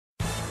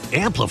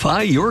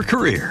Amplify your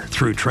career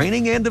through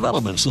training and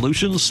development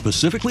solutions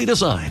specifically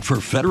designed for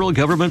federal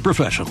government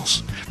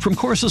professionals. From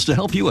courses to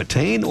help you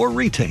attain or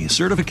retain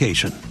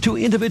certification, to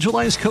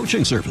individualized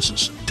coaching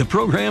services, to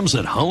programs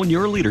that hone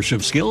your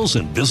leadership skills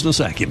and business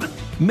acumen,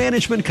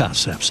 Management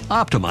Concepts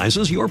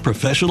optimizes your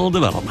professional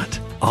development.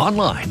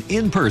 Online,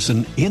 in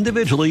person,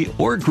 individually,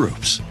 or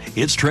groups,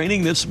 it's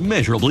training that's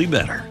measurably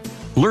better.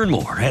 Learn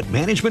more at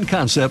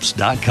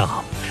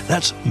managementconcepts.com.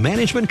 That's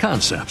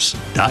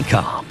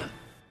managementconcepts.com.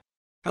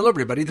 Hello,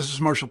 everybody. This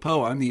is Marshall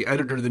Poe. I'm the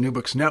editor of the New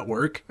Books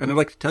Network, and I'd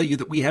like to tell you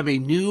that we have a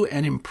new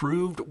and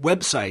improved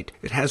website.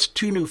 It has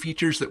 2 new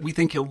features that we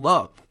think you'll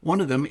love.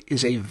 One of them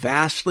is a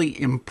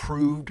vastly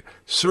improved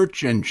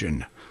search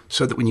engine,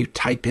 so that when you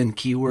type in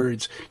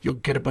keywords, you'll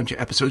get a bunch of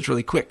episodes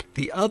really quick.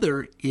 The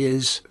other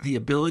is the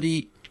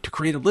ability to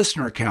create a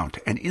listener account.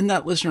 And in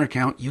that listener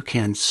account, you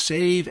can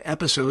save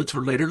episodes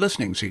for later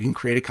listening. So you can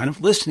create a kind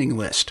of listening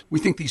list. We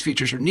think these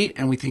features are neat,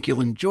 and we think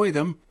you'll enjoy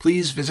them.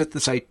 Please visit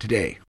the site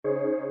today.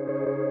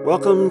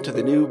 Welcome to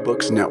the New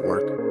Books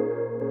Network.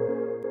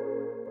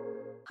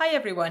 Hi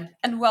everyone,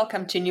 and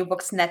welcome to New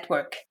Books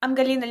Network. I'm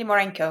Galina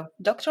Limorenko,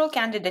 doctoral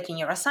candidate in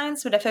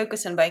neuroscience with a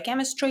focus on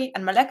biochemistry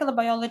and molecular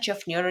biology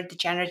of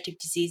neurodegenerative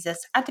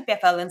diseases at the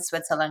EPFL in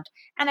Switzerland,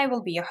 and I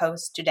will be your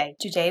host today.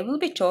 Today we'll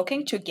be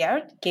talking to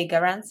Gerd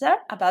Gigerenzer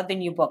about the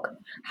new book,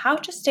 How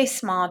to Stay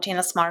Smart in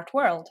a Smart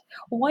World,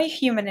 Why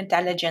Human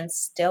Intelligence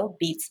Still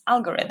Beats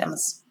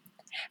Algorithms.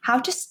 How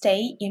to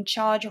stay in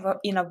charge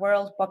in a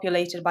world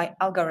populated by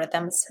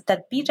algorithms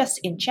that beat us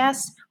in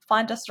chess,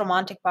 find us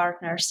romantic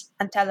partners,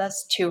 and tell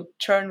us to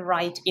turn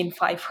right in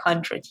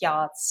 500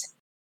 yards.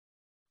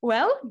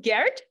 Well,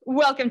 Gerd,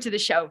 welcome to the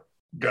show.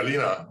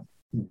 Galina,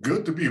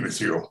 good to be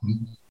with you.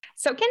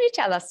 So can you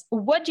tell us,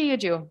 what do you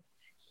do?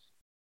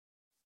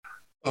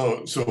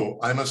 So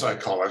I'm a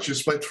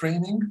psychologist by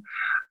training,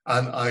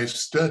 and I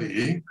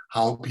study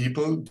how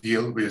people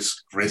deal with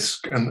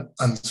risk and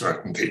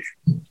uncertainty.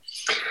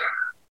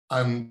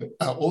 And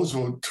I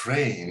also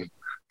train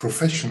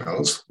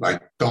professionals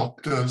like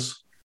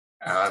doctors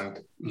and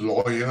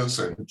lawyers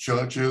and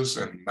judges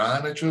and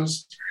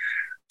managers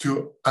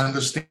to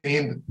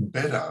understand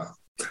better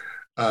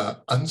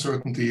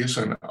uncertainties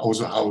and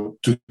also how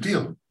to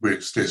deal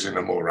with this in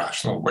a more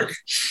rational way.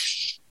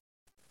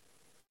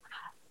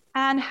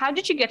 And how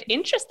did you get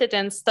interested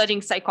in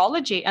studying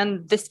psychology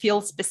and this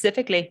field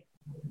specifically?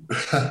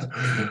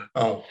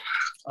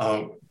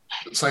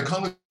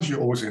 Psychology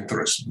always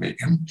interested me,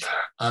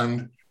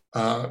 and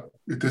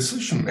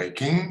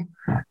decision-making,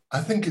 I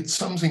think it's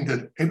something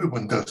that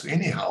everyone does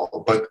anyhow,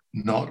 but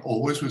not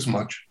always with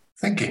much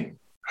thinking.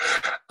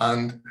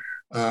 And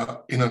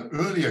in an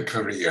earlier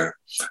career,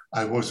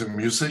 I was a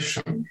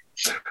musician,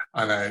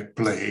 and I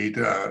played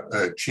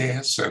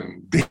jazz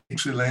and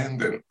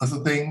Dixieland and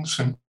other things.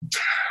 And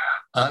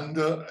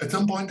at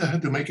some point, I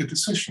had to make a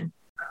decision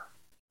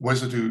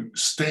whether to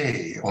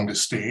stay on the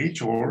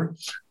stage or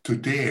to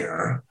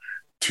dare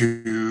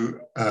to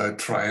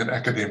try an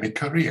academic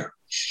career.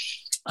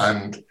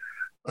 And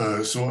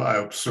so I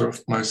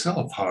observed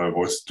myself how I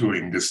was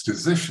doing this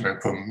decision.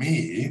 And for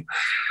me,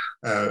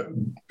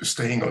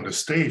 staying on the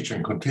stage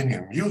and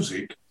continuing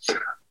music,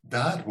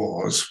 that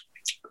was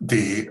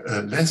the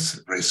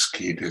less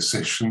risky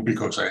decision,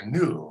 because I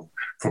knew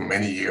for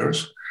many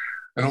years,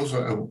 and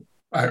also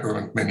I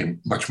earned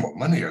much more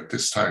money at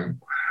this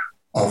time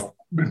of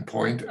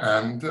point,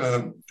 and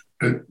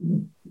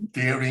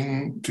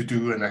daring to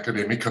do an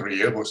academic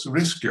career was the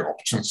risky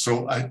option.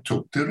 So I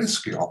took the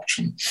risky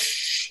option,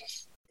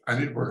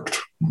 and it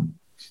worked.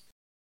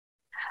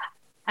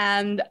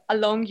 And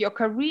along your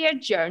career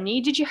journey,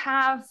 did you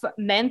have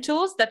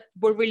mentors that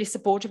were really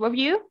supportive of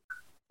you?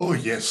 Oh,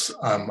 yes.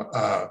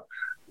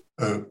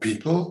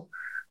 People,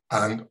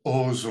 and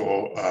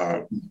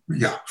also,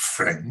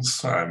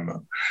 friends,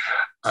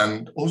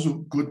 and also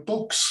good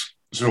books.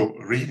 So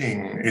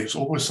reading is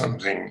always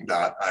something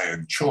that I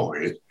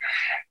enjoy,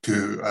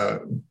 to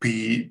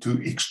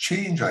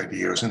exchange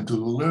ideas and to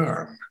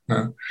learn.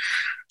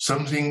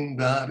 Something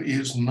that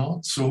is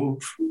not so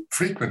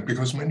frequent,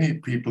 because many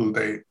people,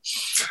 they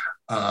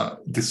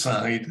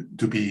decide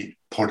to be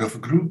part of a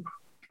group,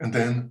 and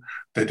then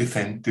they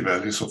defend the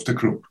values of the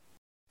group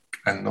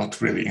and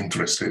not really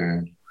interested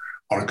in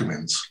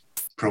arguments,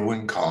 pro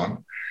and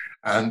con,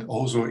 and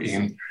also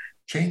in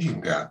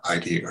changing their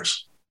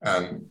ideas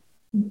and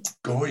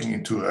going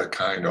into a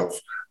kind of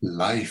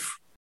life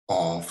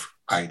of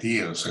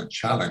ideas and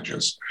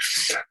challenges.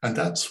 And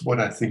that's what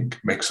I think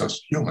makes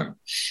us human.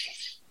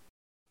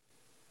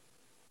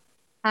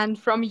 And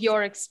from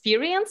your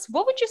experience,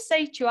 what would you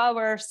say to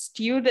our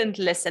student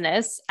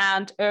listeners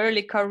and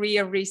early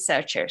career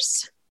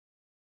researchers?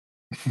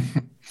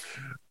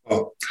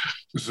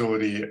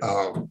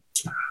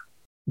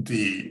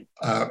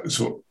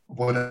 So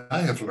what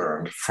I have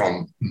learned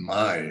from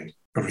my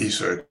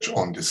research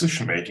on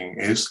decision making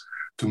is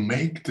to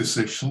make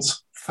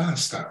decisions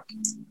faster,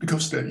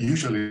 because there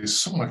usually is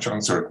so much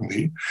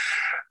uncertainty.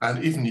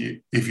 And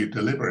even if you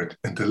deliberate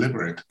and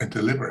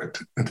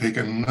take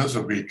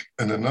another week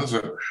and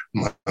another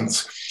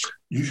month,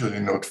 usually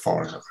not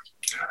farther.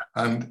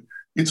 And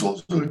it's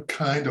also a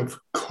kind of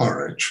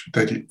courage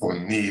that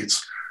one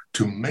needs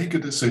to make a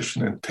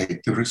decision and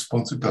take the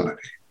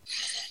responsibility.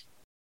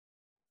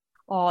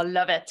 Oh,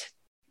 love it.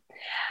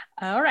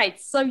 All right.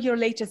 So your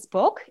latest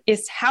book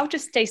is How to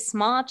Stay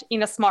Smart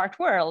in a Smart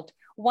World: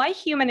 Why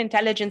Human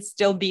Intelligence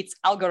Still Beats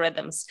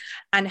Algorithms.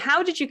 And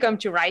how did you come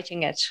to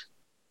writing it?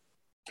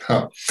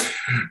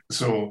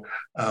 So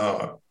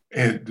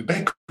the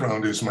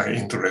background is my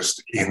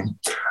interest in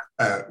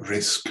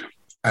risk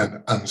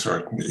and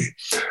uncertainty.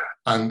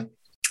 And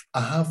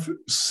I have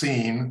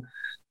seen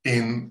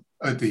in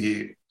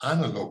the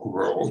analog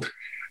world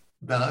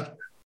that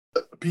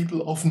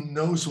people often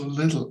know so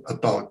little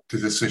about the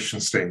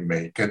decisions they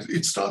make. And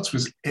it starts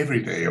with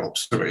everyday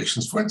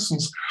observations. For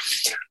instance,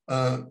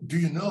 do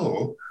you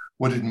know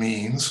what it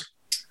means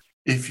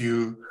if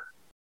you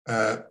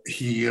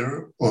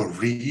hear or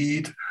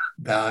read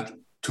that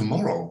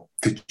tomorrow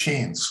the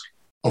chance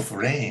of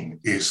rain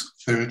is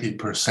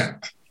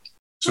 30%?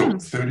 So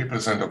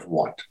 30% of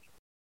what?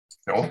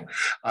 No,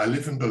 I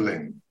live in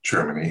Berlin,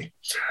 Germany.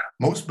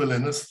 Most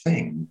Berliners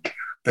think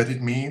that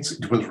it means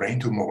it will rain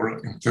tomorrow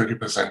in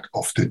 30%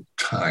 of the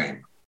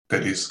time.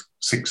 That is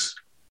 6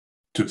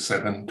 to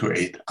 7 to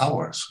 8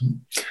 hours.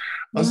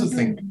 Others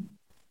think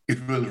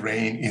it will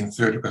rain in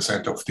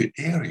 30% of the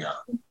area,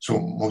 so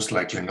most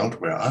likely not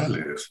where I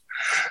live.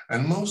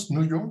 And most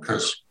New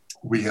Yorkers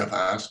we have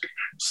asked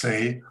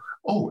say,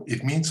 oh,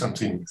 it means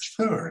something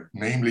third,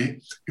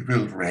 namely it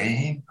will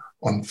rain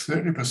on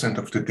 30%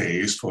 of the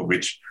days for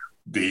which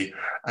the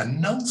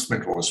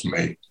announcement was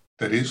made.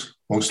 That is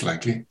most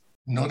likely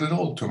not at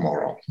all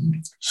tomorrow.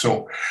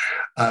 So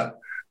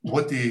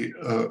what the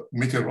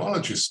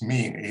meteorologists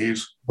mean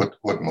is what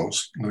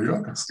most New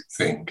Yorkers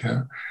think.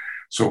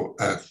 So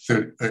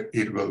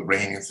it will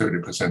rain in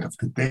 30% of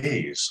the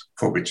days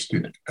for which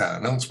the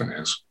announcement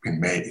has been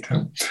made.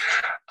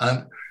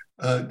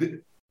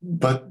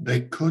 But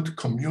they could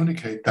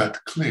communicate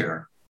that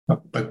clear,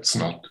 but it's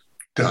not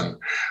done.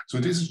 So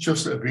this is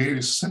just a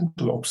very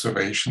simple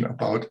observation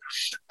about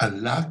a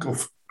lack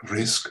of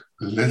risk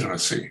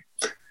literacy.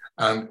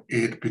 And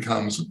it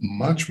becomes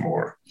much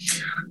more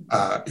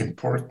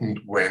important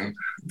when,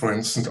 for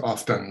instance,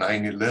 after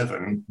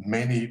 9/11,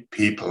 many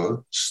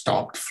people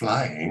stopped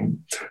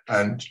flying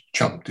and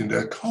jumped in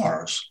their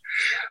cars.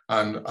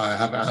 And I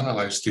have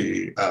analyzed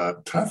the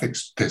traffic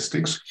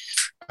statistics.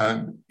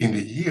 And in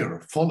the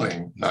year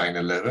following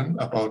 9/11,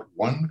 about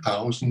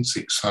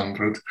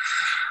 1,600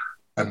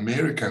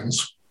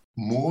 Americans,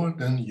 more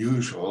than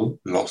usual,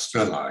 lost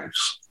their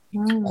lives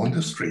on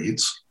the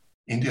streets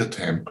in the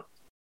attempt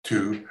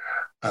to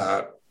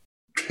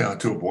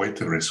avoid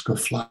the risk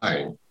of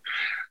flying.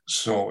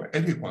 So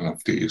every one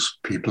of these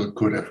people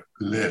could have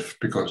lived,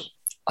 because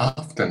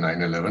after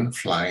 9/11,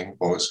 flying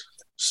was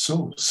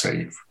so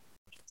safe,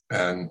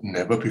 and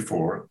never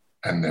before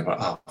and never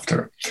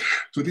after.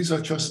 So these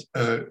are just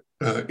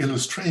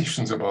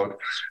illustrations about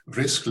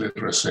risk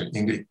literacy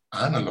in the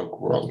analog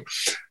world.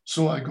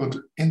 So I got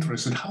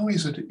interested, how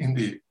is it in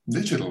the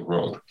digital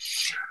world?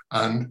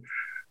 And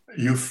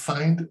you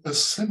find a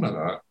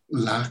similar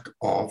lack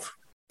of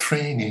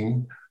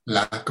training,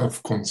 lack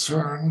of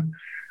concern.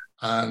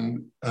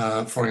 And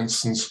for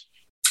instance,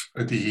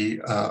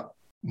 the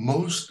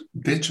most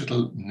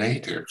digital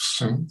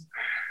natives,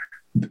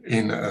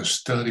 in a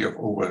study of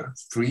over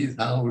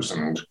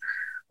 3,000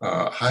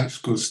 high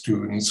school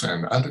students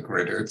and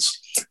undergraduates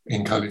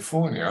in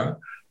California,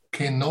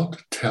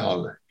 cannot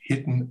tell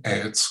hidden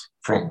ads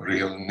from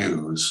real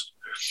news,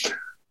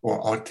 or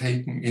are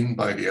taken in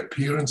by the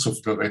appearance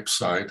of the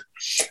website.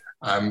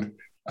 And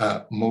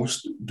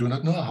most do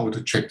not know how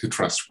to check the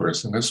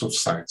trustworthiness of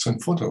sites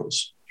and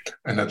photos.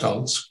 And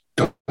adults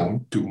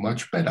don't do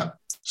much better.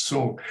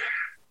 So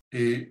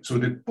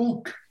the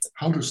book,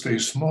 How to Stay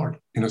Smart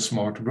in a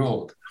Smart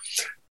World,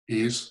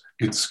 is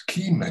its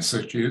key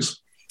message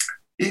is,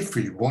 if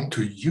we want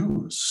to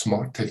use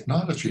smart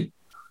technology,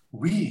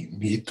 we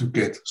need to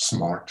get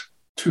smart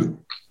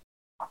too.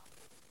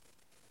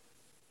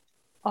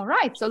 All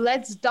right, so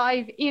let's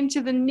dive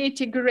into the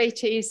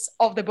nitty-gritties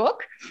of the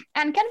book.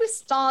 And can we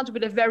start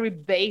with the very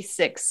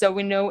basics so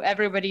we know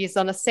everybody is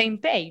on the same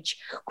page?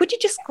 Could you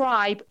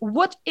describe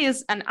what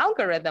is an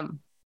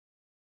algorithm?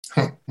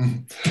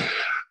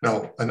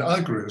 Now, an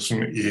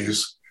algorithm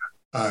is,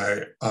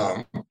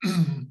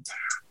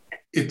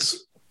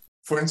 it's,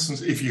 for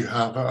instance, if you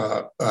have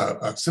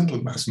a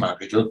simple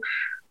mathematical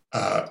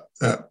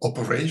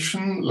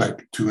operation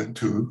like 2 and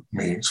 2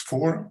 means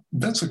 4,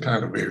 that's a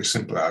kind of very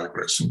simple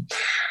algorithm.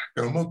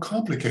 There are more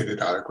complicated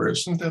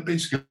algorithms. There are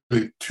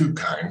basically 2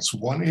 kinds.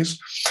 One is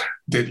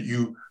that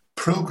you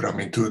program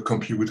into a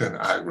computer an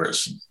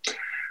algorithm,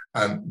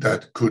 and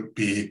that could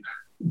be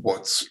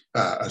what's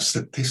a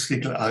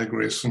statistical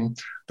algorithm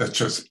that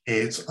just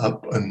adds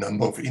up a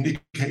number of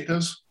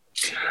indicators,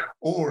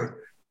 or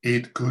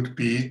it could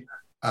be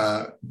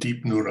a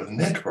deep neural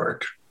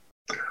network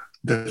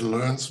that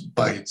learns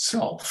by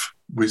itself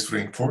with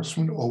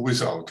reinforcement or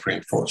without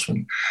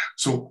reinforcement.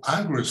 So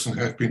algorithms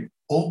have been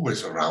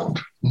always around,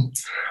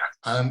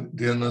 and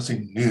they're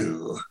nothing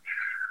new.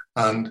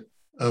 And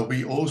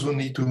we also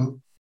need to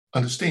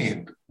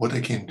understand what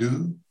I can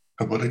do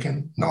and what I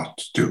can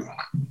not do.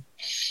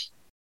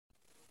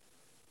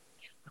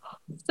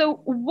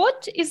 So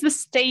what is the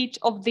state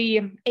of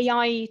the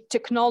AI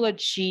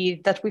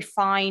technology that we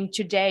find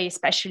today,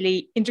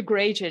 especially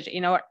integrated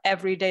in our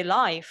everyday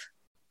life?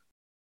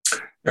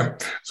 Yeah,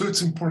 so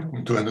it's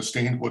important to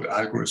understand what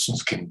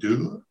algorithms can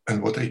do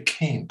and what they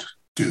can't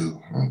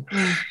do.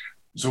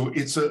 So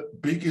it's a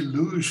big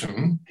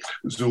illusion.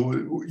 So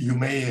you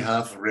may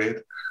have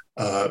read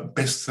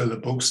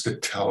bestseller books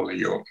that tell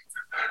you.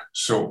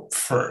 So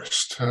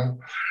first,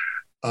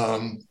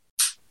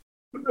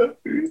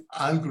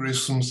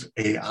 algorithms,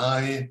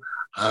 AI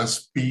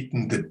has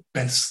beaten the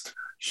best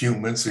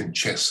humans in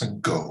chess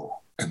and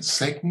Go. And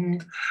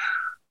second,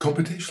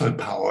 computational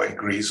power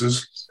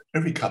increases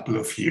every couple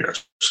of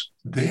years.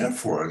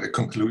 Therefore, the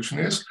conclusion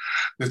is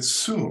that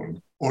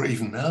soon, or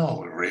even now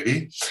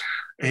already,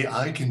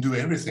 AI can do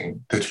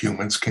everything that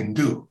humans can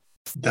do.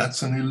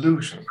 That's an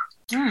illusion.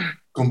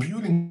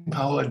 Computing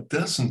power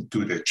doesn't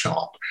do their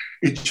job.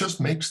 It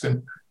just makes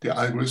the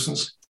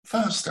algorithms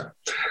faster.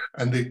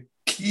 And the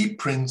key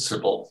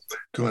principle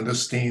to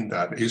understand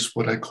that is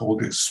what I call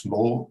the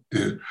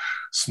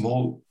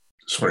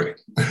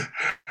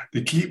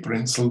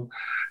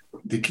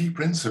key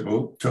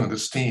principle to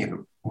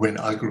understand when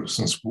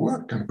algorithms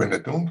work and when they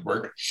don't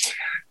work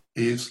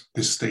is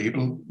the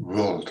stable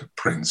world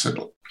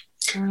principle.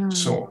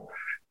 So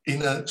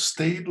in a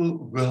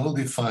stable,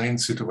 well-defined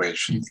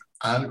situation,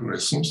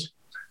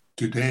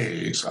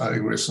 today's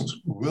algorithms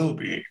will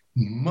be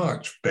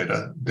much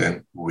better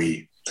than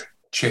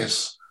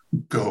chess,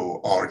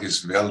 Go, or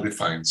these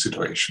well-defined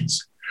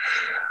situations.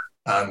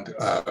 And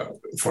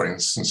for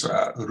instance,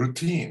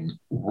 routine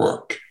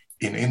work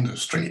in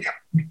industry.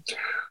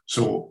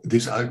 So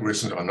these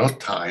algorithms are not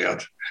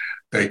tired,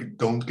 they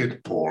don't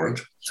get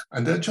bored,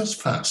 and they're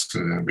just faster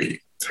than we.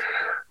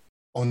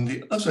 On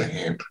the other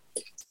hand,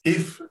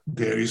 if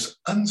there is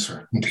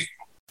uncertainty,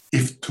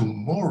 if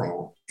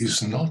tomorrow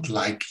is not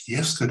like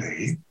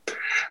yesterday,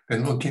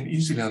 then one can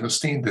easily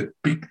understand that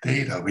big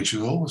data, which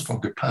is always from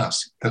the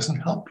past, doesn't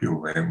help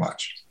you very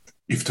much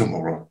if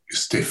tomorrow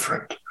is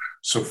different.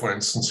 So, for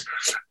instance,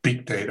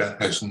 big data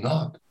has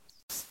not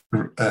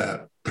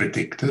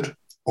predicted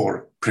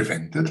or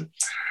prevented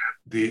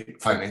the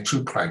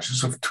financial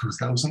crisis of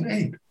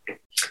 2008.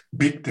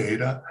 Big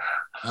data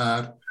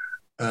had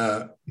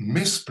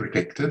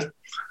mispredicted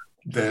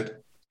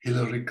that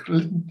Hillary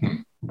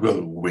Clinton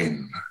will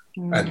win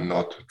and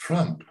not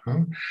Trump.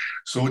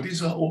 So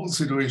these are all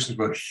situations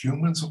where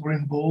humans are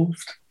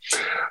involved.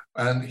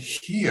 And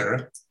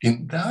here,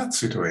 in that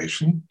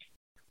situation,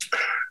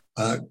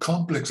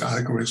 complex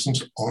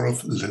algorithms are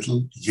of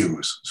little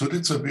use. So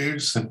that's a very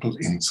simple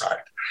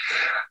insight.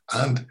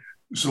 And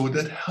so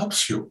that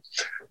helps you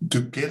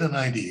to get an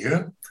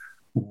idea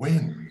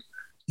when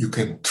you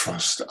can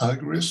trust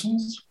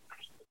algorithms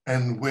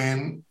and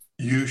when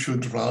you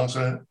should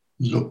rather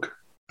look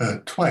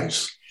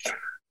twice.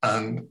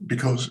 And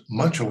because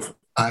much of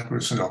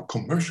algorithms are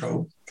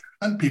commercial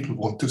and people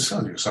want to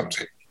sell you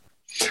something.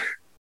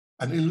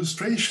 An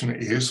illustration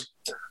is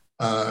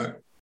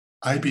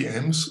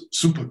IBM's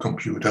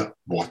supercomputer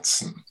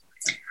Watson.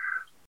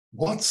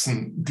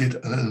 Watson did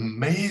an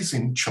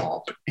amazing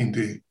job in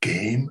the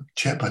game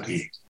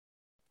Jeopardy.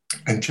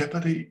 And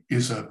Jeopardy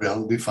is a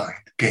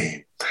well-defined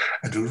game.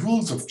 And the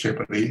rules of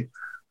Jeopardy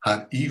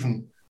had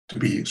even to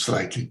be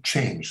slightly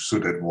changed so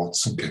that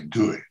Watson can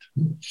do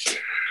it.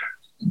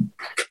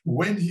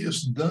 When he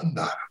has done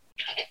that,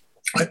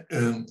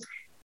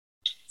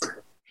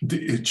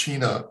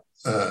 Gina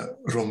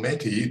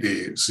Rometty,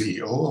 the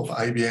CEO of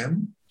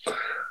IBM,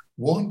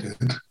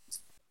 wanted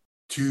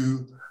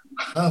to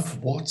have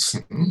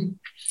Watson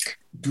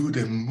do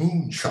the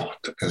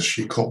moonshot, as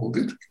she called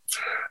it,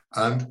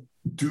 and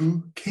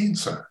do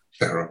cancer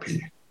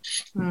therapy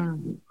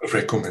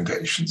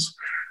recommendations.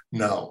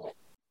 Now,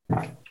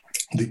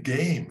 the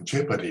game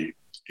Jeopardy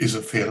is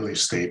a fairly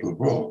stable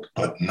world,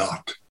 but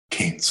not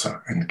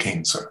cancer and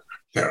cancer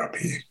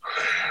therapy.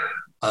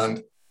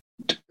 And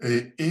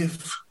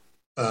if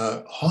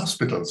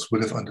hospitals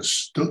would have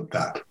understood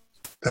that,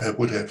 they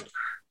would have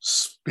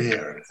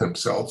spared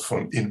themselves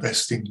from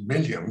investing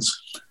millions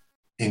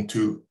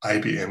into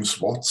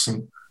IBM's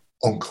Watson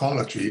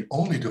oncology,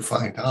 only to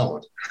find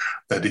out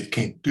that it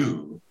can't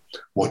do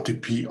what the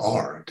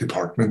PR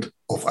department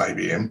of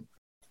IBM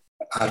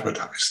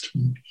advertised.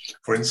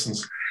 For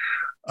instance,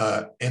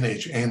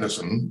 NH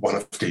Anderson, one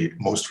of the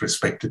most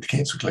respected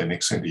cancer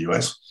clinics in the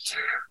US,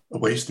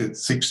 wasted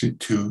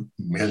 $62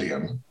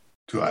 million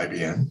to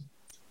IBM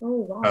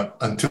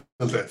until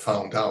they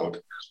found out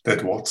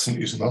that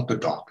Watson is not the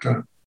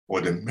doctor or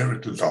the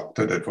miracle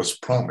doctor that was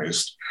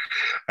promised.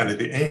 And at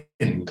the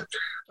end,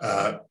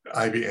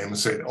 IBM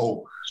said,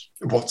 oh,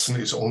 Watson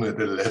is only at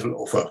the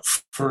level of a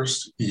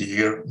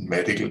first-year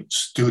medical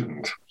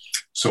student.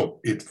 So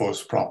it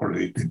was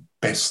probably the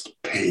best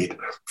paid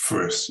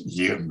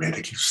first-year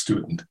medical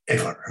student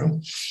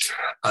ever.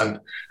 And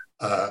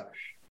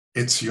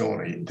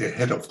Etzioni, the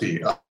head of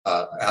the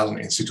Allen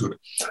Institute,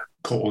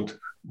 called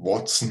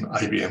Watson,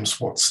 IBM's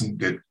Watson,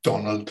 the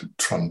Donald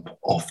Trump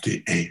of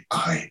the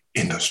AI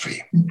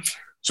industry.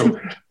 So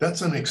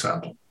that's an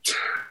example.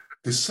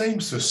 The same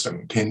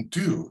system can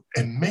do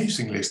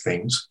amazingly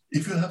things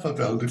if you have a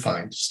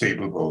well-defined,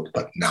 stable world,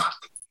 but not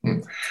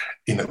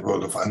in a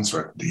world of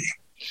uncertainty.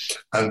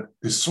 And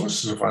the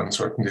sources of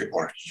uncertainty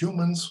are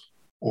humans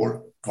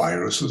or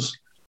viruses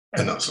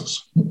and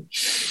others.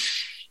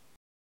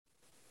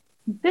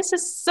 This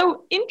is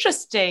so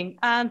interesting.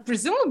 And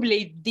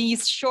presumably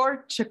these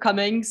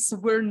shortcomings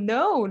were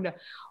known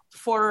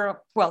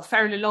for, well,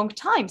 fairly long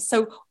time.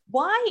 So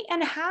why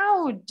and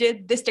how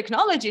did this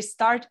technology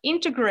start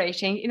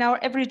integrating in our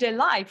everyday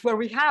life where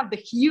we have the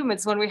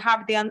humans, when we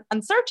have the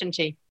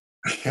uncertainty?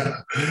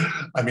 Yeah,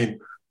 I mean,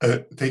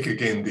 take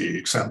again the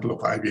example of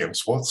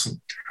IBM's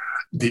Watson.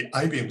 The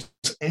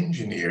IBM's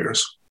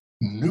engineers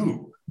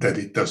knew that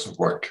it doesn't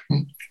work,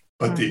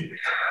 but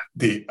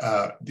the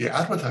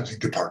advertising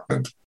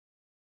department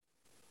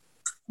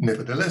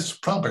nevertheless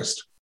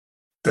promised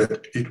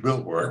that it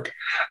will work,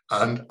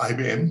 and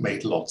IBM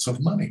made lots of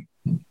money.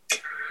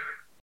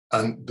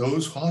 And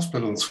those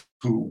hospitals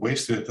who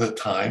wasted their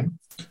time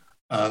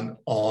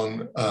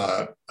on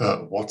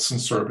Watson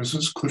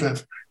services could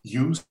have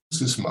used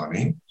this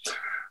money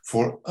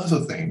for other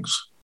things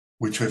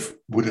which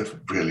would have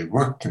really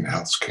worked in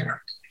healthcare.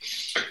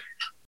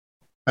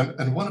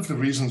 And one of the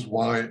reasons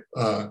why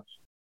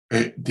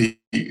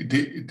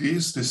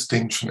this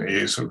distinction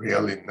is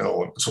rarely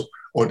known,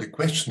 or the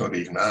question not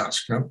even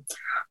asked,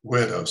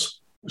 where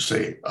does,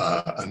 say,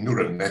 a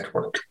neural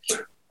network,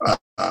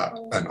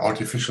 an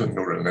artificial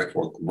neural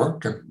network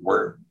work, and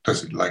where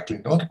does it likely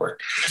not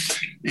work,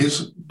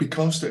 is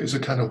because there is a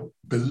kind of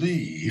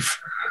belief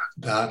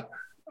that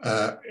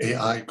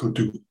AI could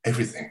do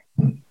everything,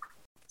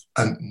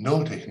 and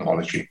no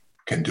technology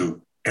can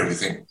do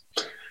everything.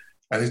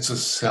 And it's a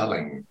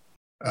selling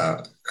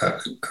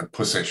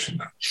position.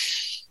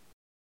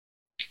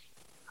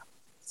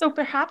 So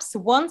perhaps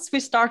once we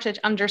started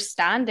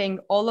understanding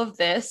all of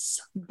this,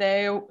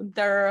 there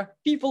are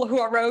people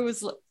who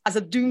arose as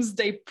a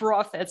doomsday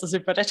prophets, as you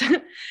put it.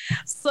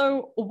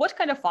 So what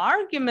kind of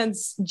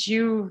arguments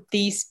do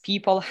these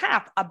people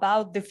have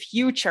about the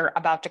future,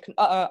 about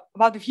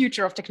the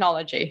future of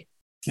technology?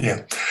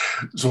 Yeah.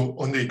 So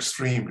on the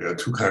extreme, there are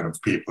two kinds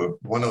of people.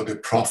 One are the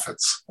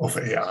prophets of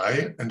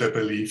AI, and they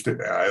believe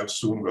that AI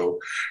soon will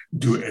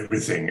do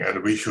everything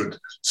and we should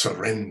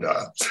surrender,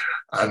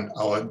 and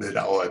that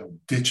our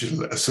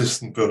digital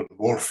assistant will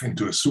morph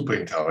into a super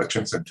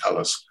intelligence and tell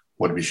us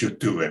what we should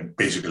do and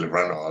basically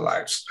run our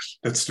lives.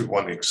 That's the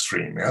one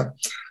extreme, yeah?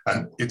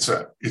 And it's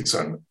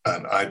an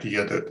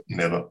idea that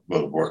never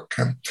will work.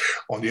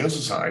 On the other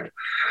side,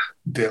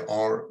 there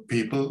are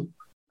people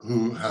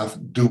who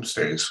have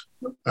doomsday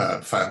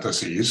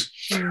fantasies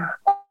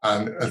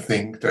and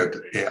think that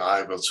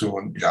AI will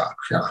soon,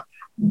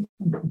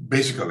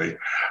 basically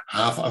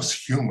have us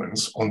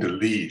humans on the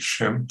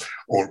leash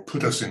or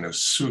put us in a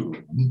zoo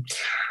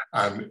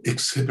and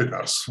exhibit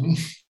us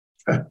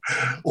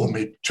or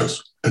maybe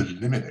just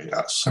eliminate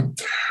us.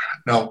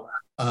 Now,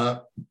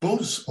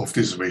 both of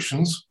these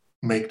visions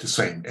make the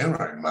same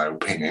error, in my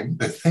opinion.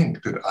 They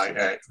think that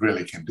AI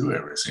really can do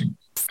everything.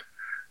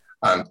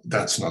 And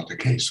that's not the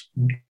case.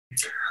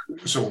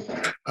 So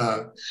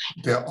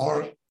there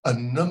are a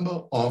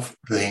number of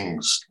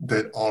things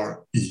that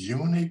are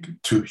unique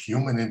to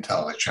human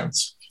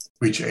intelligence,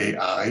 which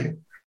AI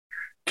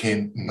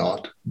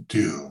cannot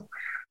do.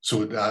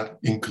 So that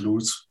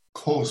includes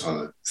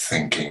causal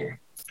thinking.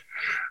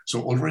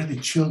 So already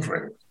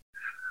children,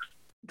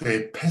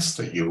 they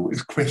pester you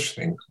with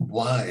questioning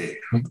why.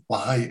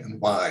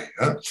 Why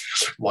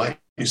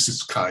is the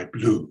sky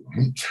blue?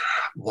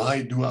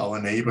 Why do our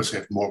neighbors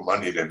have more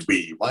money than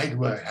we? Why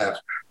do I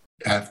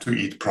have to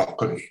eat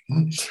broccoli?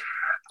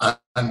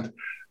 And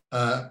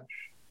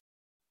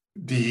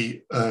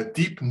the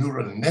deep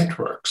neural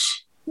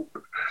networks,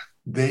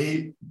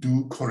 they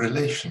do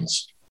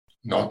correlations,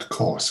 not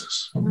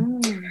causes.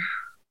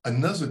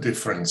 Another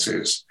difference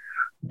is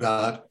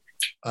that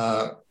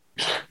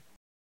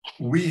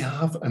we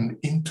have an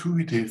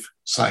intuitive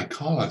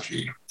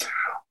psychology.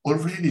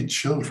 Already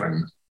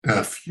children,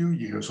 a few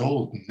years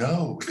old,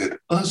 know that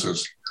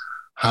others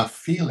have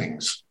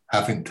feelings,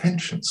 have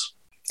intentions.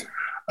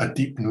 A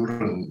deep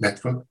neural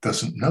network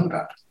doesn't know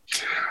that.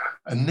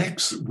 And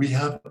next, we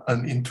have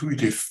an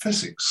intuitive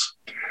physics.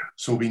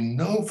 So we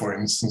know, for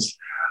instance,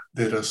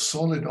 that a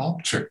solid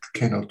object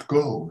cannot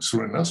go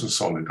through another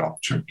solid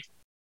object,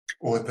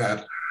 or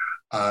that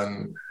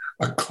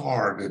a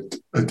car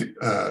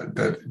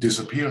that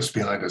disappears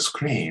behind a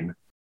screen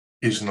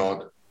is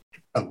not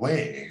a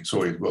way,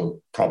 so it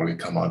will probably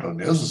come out on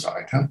the other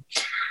side.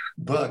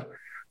 But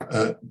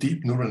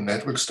deep neural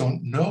networks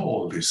don't know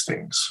all these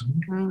things.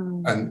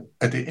 And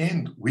at the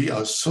end, we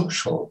are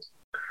social,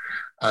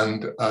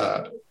 and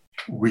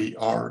we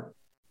are,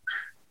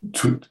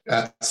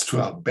 that's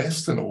to our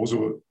best, and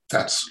also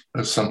that's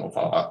some of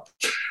our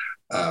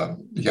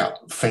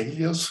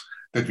failures,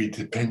 that we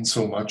depend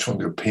so much on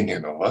the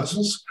opinion of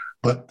others.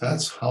 But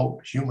that's how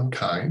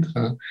humankind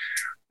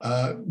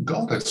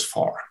got as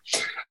far.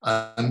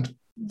 And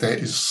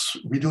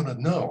we do not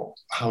know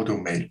how to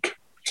make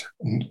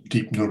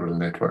deep neural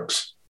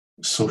networks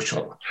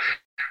social.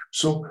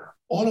 So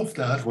all of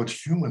that, what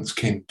humans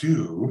can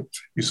do,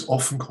 is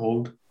often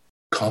called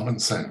common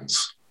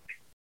sense.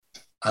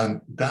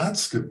 And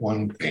that's the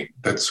one thing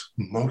that's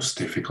most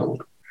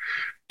difficult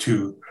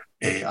to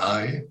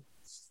AI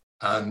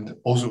and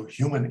also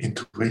human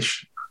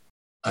intuition,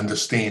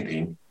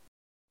 understanding.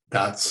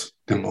 That's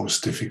the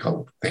most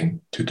difficult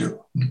thing to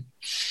do.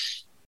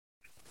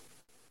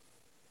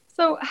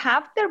 So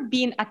have there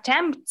been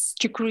attempts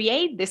to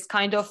create this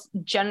kind of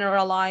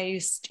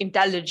generalized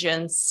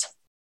intelligence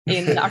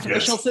in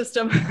artificial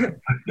system?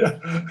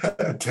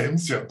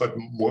 Attempts, yeah, but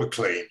more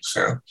claims.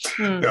 Yeah.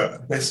 There are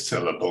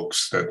bestseller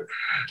books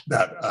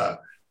that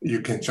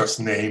you can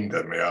just name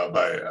them,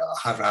 by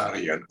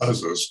Harari and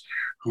others,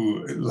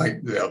 who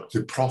like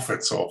the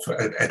prophets of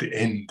at the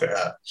end.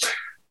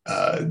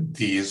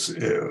 These,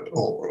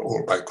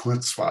 or by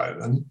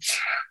Kurzweil,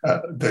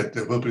 that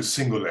there will be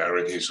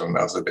singularities on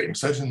other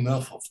things. There's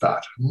enough of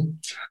that.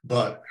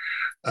 But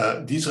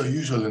these are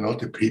usually not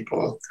the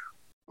people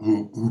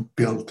who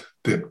built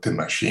the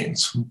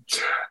machines.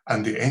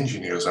 And the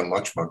engineers are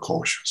much more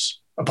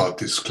cautious about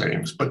these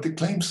claims. But the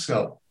claims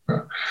sell.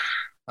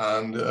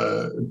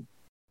 And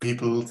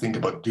people think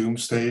about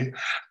doomsday.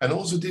 And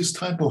also these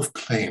type of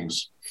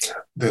claims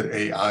that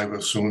AI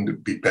will soon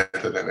be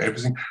better than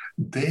everything,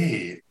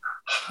 they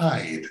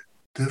hide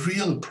the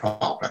real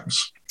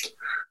problems.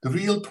 The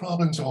real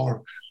problems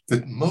are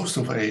that most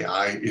of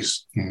AI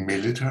is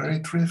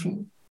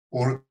military-driven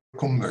or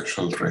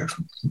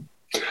commercial-driven.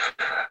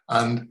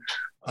 And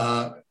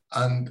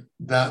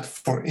that,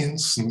 for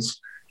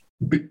instance,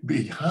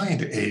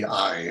 behind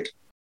AI,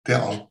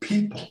 there are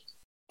people,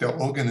 there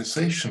are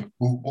organizations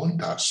who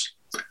want us,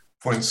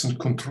 for instance,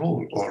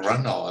 control or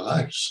run our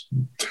lives.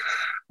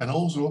 And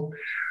also,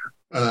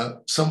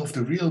 some of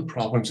the real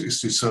problems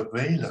is the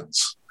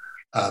surveillance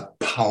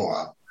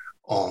power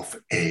of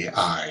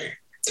AI.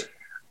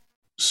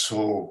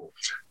 So,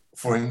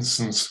 for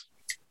instance,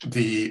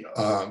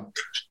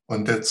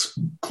 and that's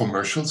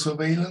commercial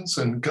surveillance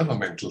and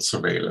governmental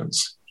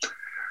surveillance.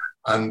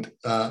 And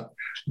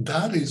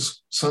that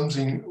is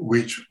something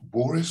which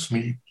worries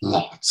me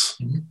lots.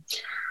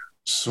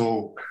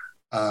 So,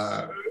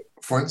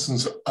 for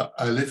instance,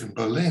 I live in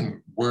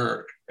Berlin,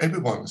 where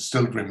everyone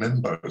still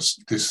remembers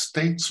the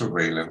state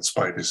surveillance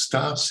by the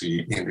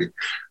Stasi in the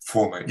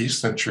former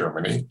Eastern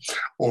Germany,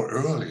 or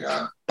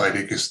earlier by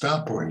the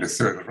Gestapo in the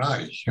Third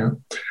Reich.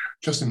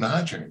 Just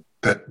imagine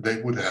that they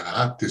would have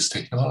had this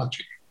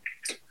technology.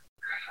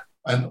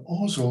 And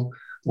also,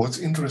 what's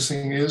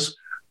interesting is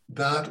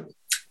that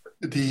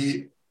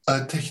the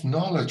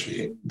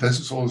technology, this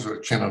is also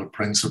a general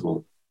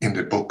principle in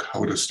the book,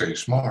 How to Stay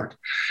Smart.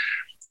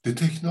 The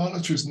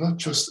technology is not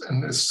just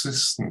an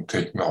assistant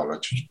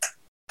technology.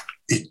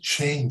 It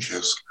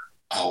changes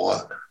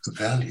our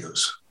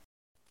values.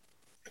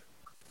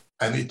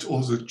 And it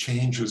also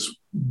changes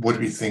what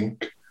we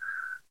think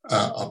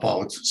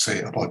about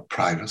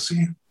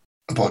privacy,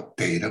 about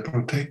data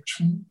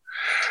protection.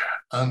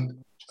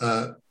 And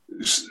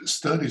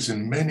studies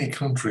in many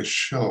countries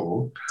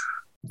show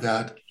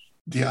that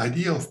the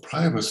idea of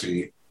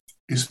privacy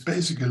is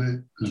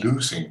basically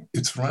losing.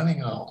 It's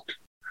running out.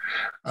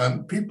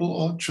 And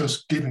people are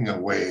just giving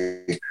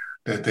away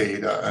their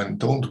data and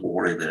don't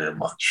worry very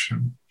much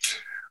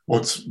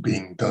what's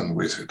being done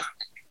with it.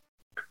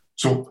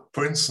 So,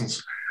 for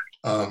instance,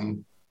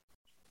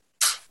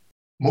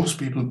 most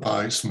people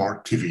buy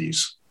smart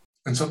TVs,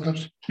 and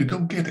sometimes you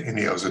don't get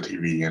any other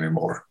TV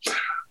anymore.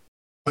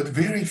 But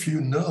very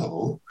few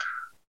know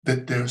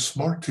that their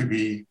smart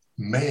TV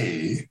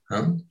may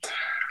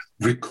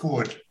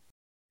record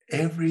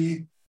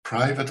every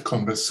private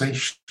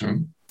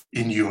conversation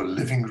in your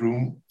living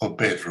room or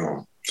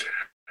bedroom.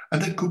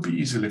 And that could be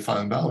easily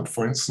found out.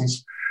 For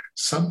instance,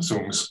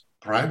 Samsung's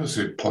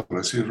privacy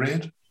policy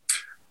read,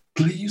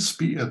 please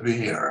be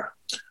aware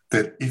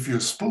that if your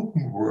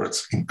spoken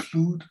words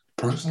include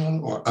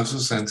personal or other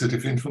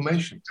sensitive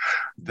information,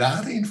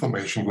 that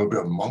information will be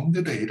among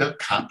the data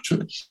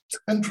captured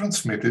and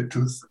transmitted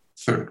to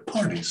third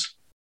parties.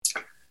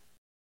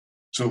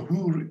 So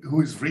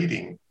who is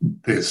reading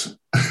these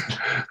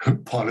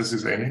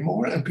policies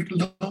anymore? And people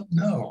don't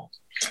know.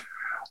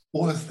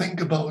 Or think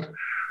about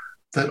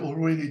that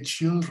already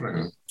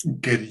children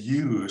get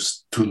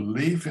used to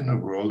live in a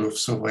world of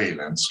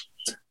surveillance.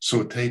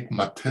 So take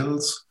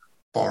Mattel's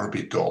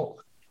Barbie doll.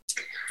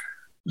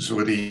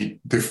 So the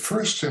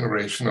first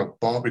generation of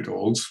Barbie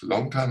dolls,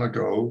 long time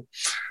ago,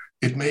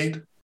 it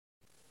made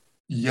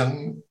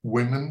young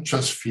women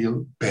just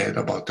feel bad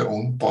about their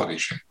own body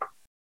shape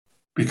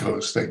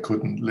because they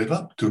couldn't live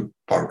up to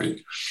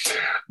Barbie.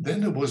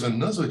 Then there was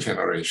another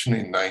generation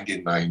in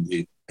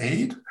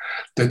 1998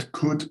 that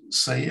could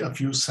say a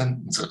few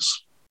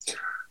sentences.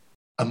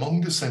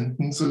 Among the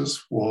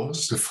sentences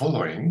was the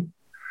following: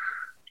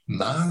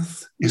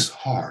 math is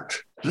hard,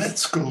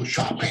 let's go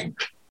shopping.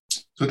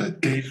 So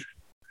they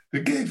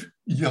gave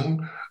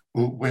young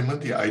women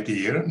the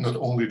idea not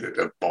only that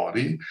their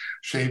body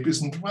shape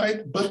isn't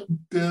right, but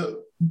their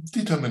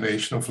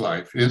determination of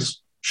life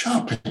is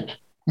sharpening,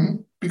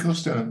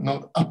 because they're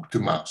not up to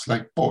mouse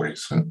like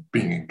boys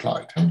being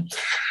inclined.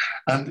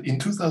 And in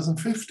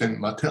 2015,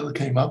 Mattel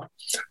came up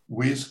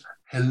with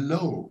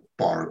Hello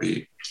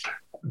Barbie.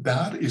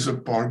 That is a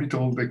Barbie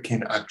doll that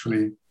can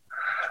actually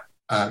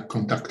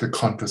conduct a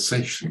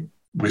conversation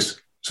with,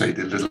 say,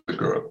 the little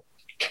girl.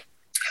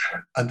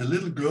 And the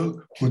little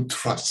girl who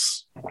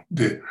trusts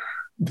the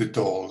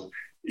doll,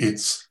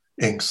 its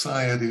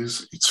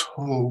anxieties, its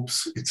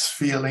hopes, its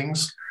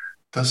feelings,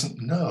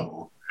 doesn't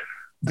know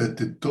that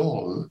the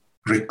doll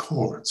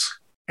records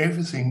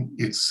everything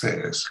it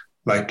says,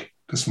 like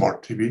the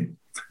smart TV,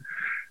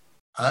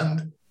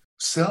 and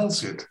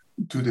sells it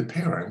to the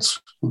parents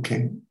who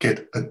can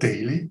get a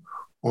daily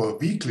or a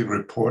weekly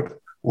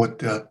report what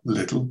their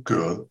little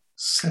girl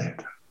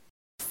said.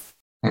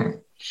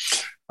 And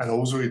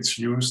also it's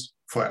used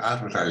for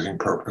advertising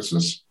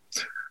purposes,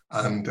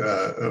 and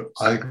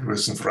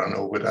algorithms run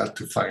over that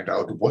to find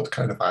out what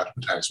kind of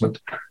advertisement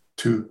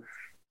to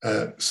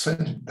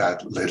send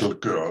that little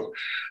girl.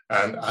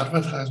 And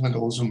advertisement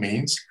also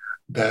means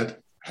that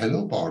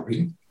Hello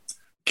Barbie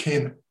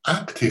can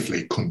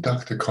actively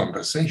conduct a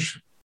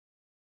conversation,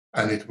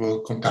 and it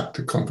will conduct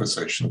a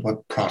conversation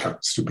about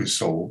products to be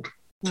sold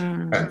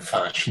and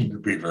fashion to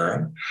be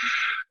worn.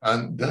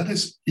 And that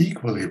is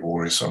equally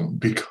worrisome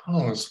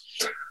because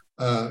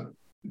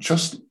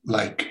just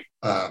like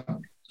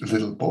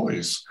little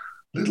boys,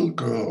 little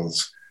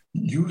girls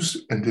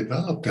use and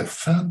develop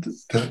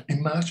their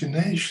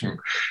imagination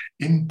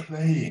in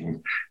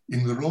playing,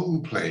 in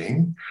role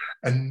playing,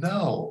 and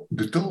now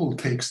the doll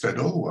takes that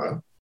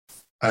over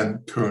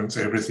and turns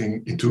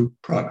everything into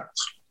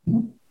products.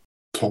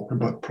 Talk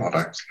about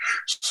products.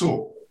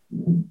 So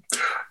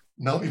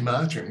now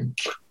imagine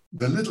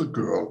the little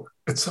girl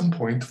at some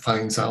point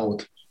finds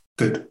out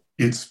that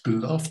its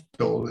beloved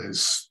doll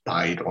has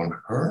spied on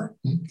her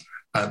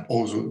and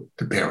also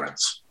the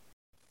parents.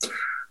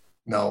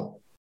 Now,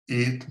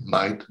 it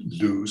might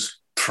lose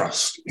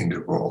trust in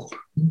the world.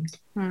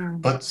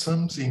 But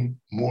something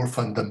more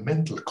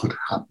fundamental could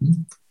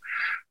happen.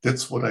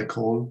 That's what I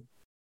call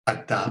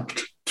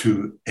adapt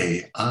to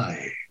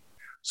AI.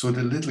 So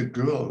the little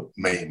girl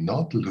may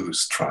not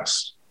lose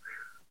trust,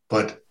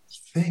 but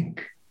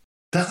think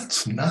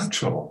that's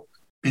natural,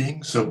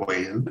 being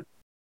surveilled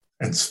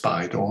and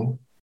spied on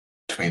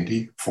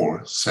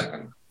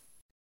 24/7.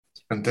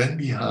 And then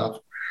we have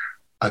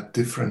a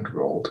different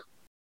world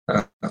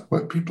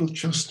where people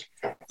just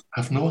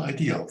have no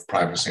idea of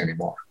privacy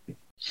anymore.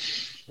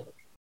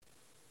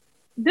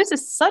 This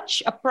is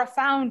such a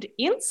profound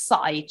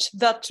insight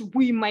that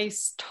we may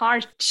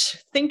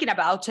start thinking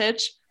about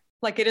it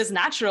like it is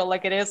natural,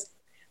 like it is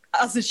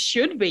as it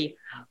should be.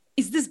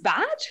 Is this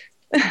bad?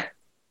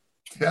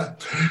 Yeah,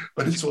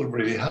 but it's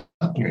already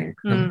happening.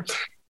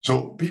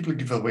 So people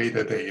give away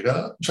their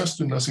data, just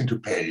do nothing to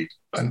pay,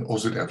 and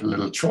also they have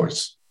little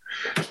choice.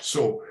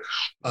 So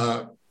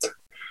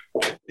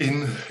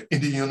in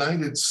the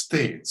United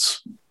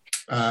States,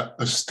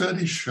 a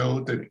study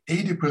showed that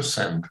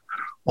 80%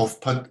 of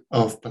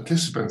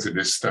participants in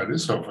this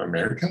studies of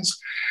Americans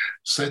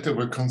said they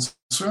were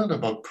concerned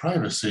about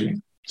privacy,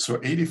 so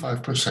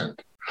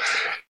 85%.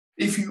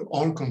 If you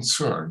are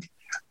concerned,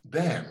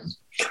 then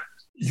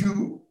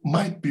you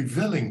might be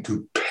willing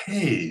to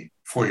pay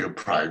for your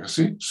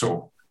privacy.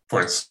 So,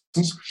 for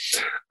instance,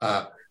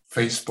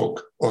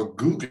 Facebook or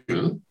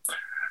Google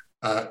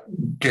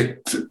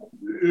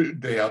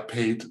they are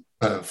paid,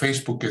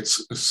 Facebook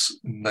gets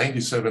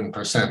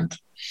 97%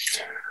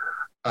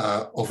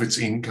 of its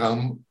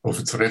income, of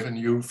its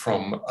revenue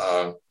from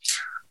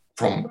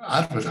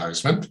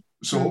advertisement.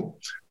 So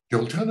the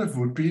alternative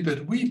would be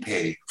that we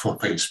pay for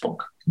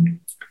Facebook.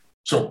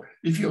 So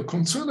if you're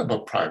concerned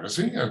about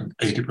privacy, and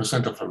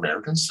 80% of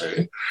Americans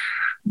say,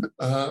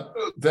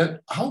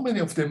 that how many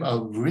of them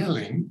are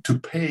willing to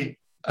pay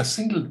a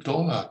single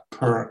dollar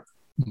per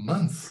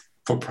month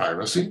for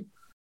privacy?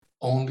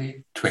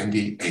 Only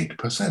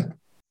 28%.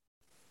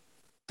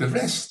 The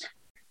rest,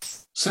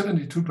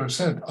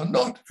 72%, are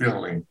not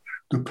willing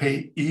to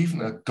pay even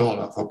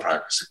 $1 for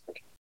privacy.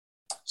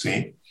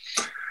 See?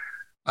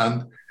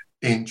 And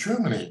in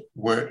Germany,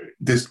 where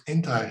this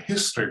entire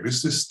history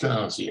with the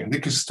Stasi and the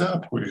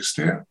Gestapo is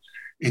there,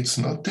 it's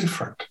not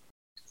different.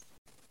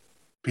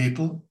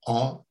 People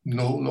are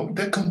no longer,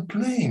 they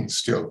complain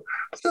still,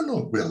 but they're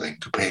not willing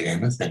to pay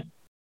anything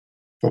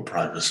for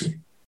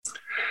privacy.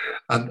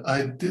 And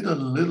I did a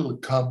little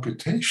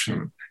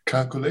calculation,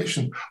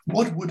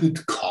 what would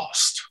it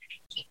cost?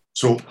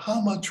 So how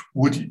much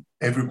would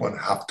everyone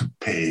have to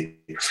pay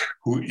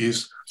who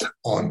is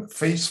on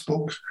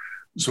Facebook?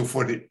 So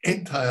for the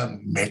entire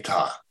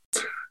Meta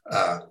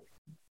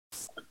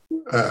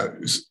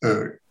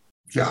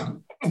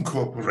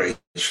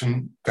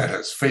corporation that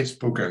has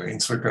Facebook and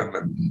Instagram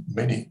and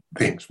many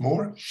things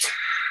more,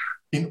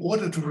 in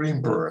order to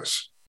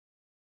reimburse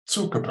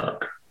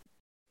Zuckerberg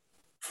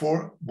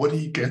for what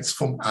he gets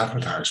from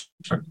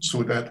advertisement,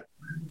 so that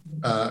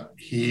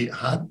he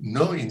had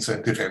no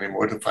incentive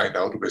anymore to find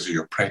out whether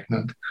you're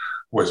pregnant,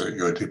 whether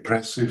you're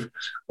depressive,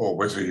 or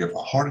whether you have a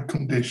heart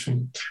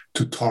condition,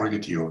 to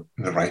target you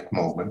in the right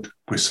moment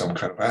with some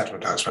kind of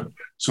advertisement.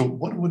 So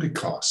what would it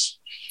cost?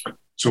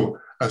 So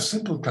a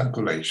simple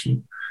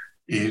calculation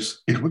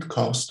is it would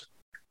cost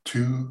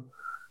 $2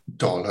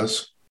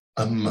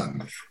 a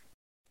month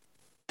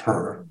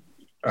per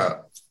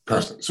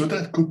person. So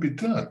that could be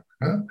done.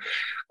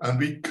 And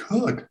we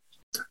could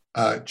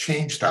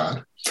change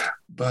that.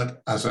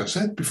 But as I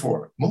said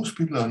before, most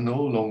people are no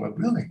longer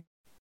willing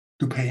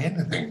to pay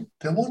anything.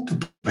 They want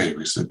to play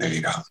with the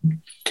data.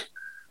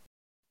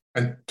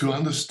 And to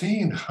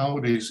understand how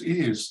this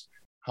is,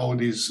 how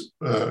these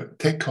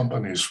tech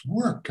companies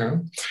work.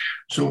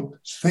 So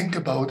think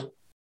about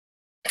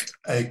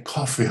a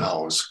coffee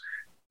house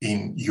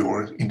in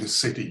the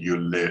city you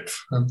live.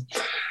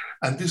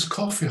 And this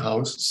coffee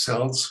house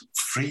sells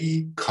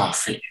free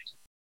coffee.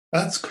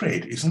 That's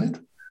great, isn't it?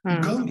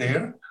 You go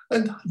there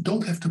and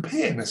don't have to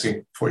pay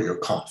anything for your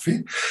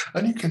coffee.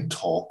 And you can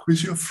talk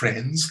with your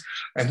friends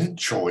and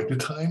enjoy the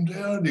time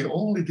there. The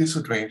only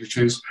disadvantage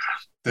is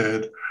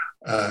that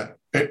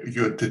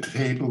the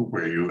table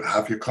where you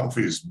have your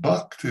coffee is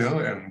bugged,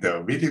 and there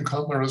are video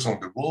cameras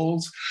on the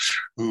walls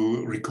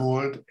who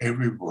record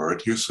every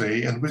word you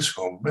say and with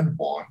whom and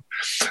when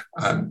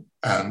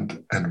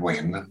and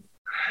when.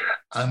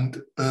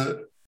 And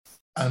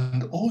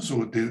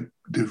also the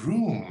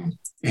room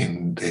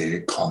in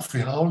the coffee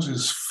house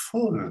is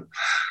full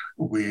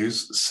with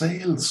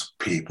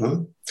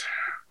salespeople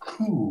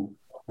who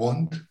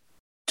want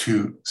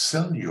to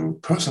sell you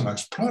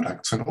personalized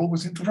products and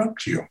always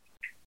interrupt you.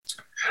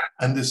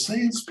 And the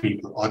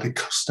salespeople are the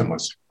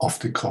customers of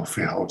the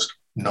coffee house,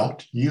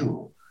 not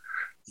you.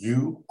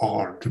 You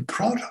are the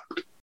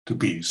product to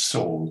be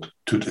sold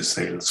to the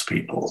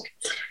salespeople,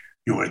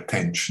 your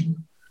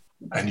attention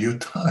and your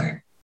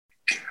time.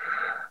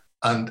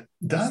 And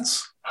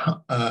that's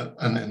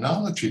an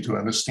analogy to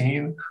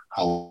understand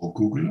how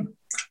Google,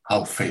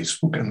 how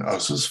Facebook and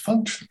others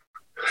function.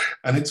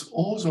 And it's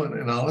also an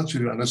analogy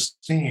to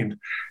understand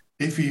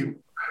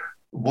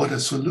what a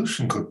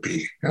solution could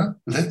be.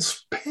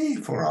 Let's pay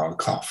for our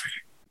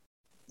coffee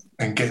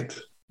and get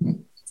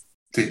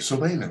the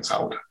surveillance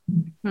out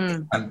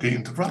and the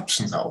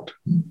interruptions out.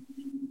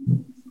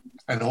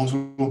 And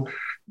also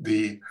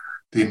the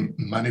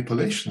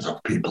manipulations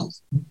of people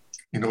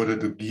in order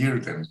to gear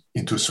them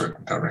into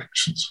certain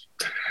directions.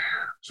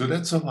 So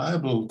that's a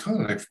viable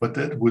alternative, but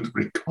that would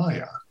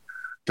require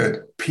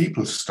that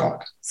people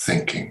start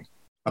thinking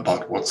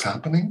about what's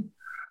happening,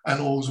 and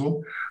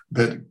also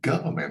that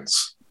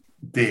governments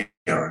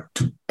dare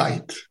to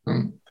bite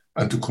and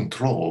to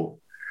control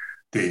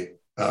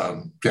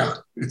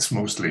it's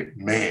mostly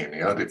men,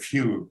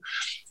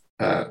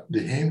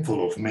 the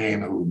handful of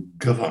men who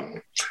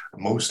govern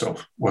most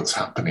of what's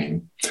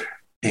happening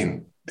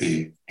in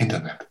the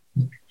internet.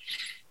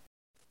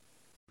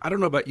 I don't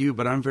know about you,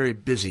 but I'm very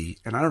busy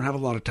and I don't have a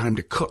lot of time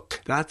to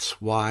cook. That's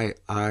why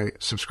I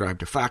subscribe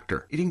to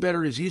Factor. Eating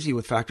better is easy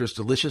with Factor's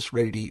delicious,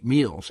 ready-to-eat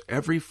meals.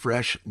 Every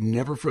fresh,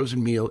 never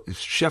frozen meal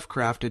is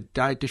chef-crafted,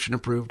 dietitian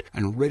approved,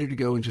 and ready to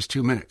go in just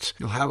 2 minutes.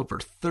 You'll have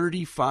over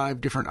 35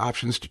 different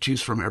options to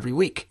choose from every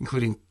week,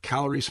 including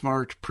Calorie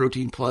Smart,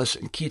 Protein Plus,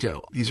 and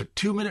Keto. These are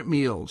 2-minute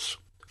meals.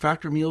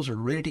 Factor meals are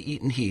ready to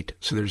eat and heat,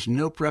 so there's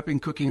no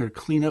prepping, cooking, or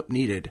cleanup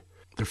needed.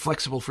 They're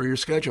flexible for your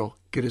schedule.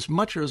 Get as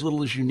much or as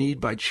little as you need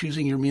by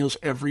choosing your meals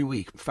every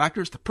week.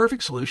 Factor's the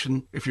perfect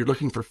solution if you're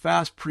looking for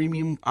fast,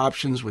 premium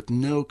options with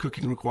no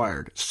cooking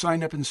required.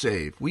 Sign up and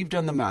save. We've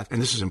done the math,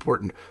 and this is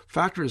important.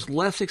 Factor is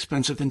less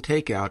expensive than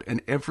takeout,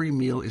 and every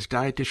meal is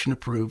dietitian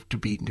approved to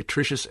be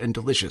nutritious and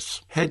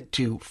delicious. Head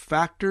to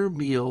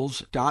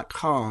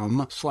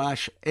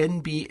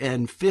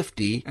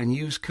factormeals.com/NBN50 and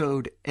use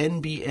code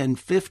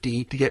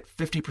NBN50 to get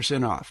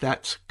 50% off.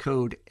 That's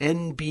code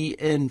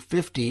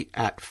NBN50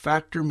 at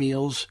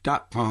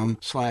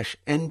factormeals.com/NBN50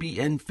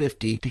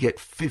 to get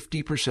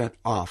 50%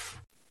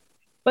 off.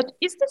 But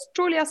is this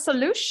truly a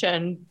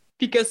solution?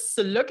 Because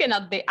looking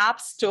at the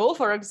App Store,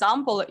 for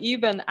example,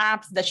 even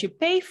apps that you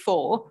pay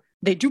for,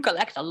 they do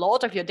collect a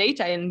lot of your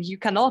data and you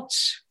cannot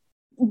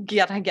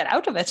get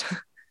out of it.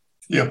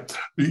 Yeah,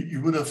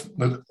 you would have,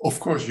 of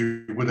course,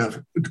 you would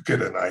have to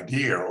get an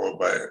idea or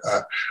by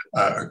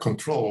a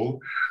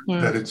control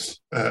that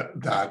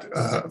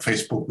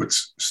Facebook would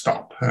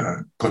stop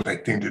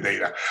collecting the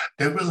data.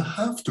 They will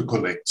have to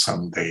collect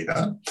some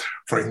data.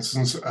 For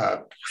instance,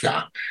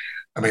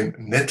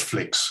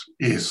 Netflix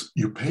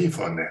you pay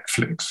for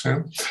Netflix.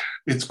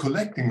 It's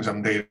collecting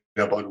some data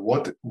about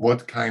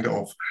what kind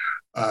of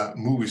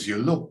movies you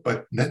look,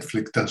 but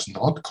Netflix does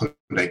not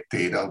collect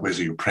data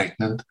whether you're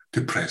pregnant,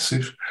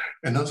 depressive,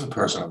 and other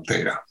personal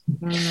data.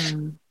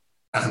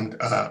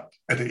 And at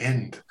the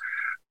end,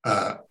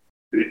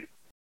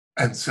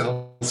 and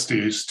sells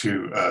these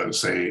to,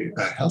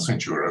 health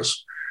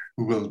insurers,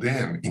 who will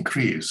then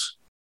increase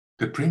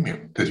the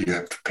premium that you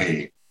have to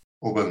pay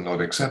or will not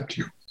accept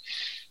you.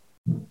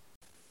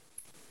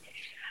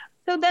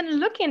 So then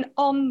looking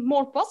on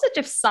more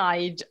positive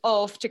side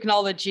of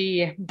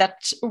technology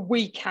that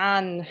we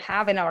can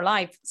have in our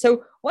life.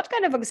 So what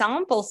kind of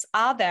examples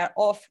are there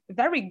of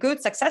very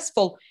good,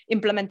 successful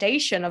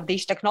implementation of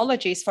these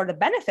technologies for the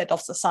benefit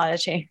of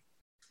society?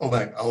 Oh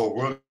man, our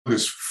world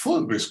is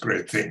full with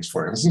great things.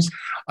 For instance,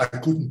 I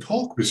couldn't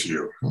talk with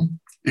you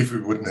if we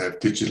wouldn't have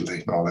digital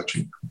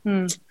technology.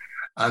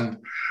 And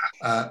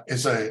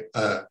as a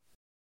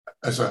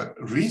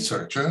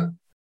researcher,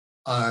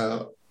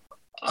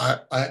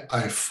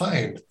 I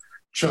find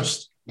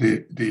just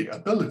the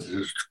ability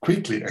to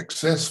quickly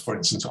access, for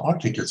instance,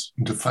 articles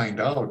and to find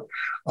out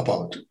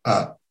about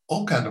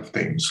all kinds of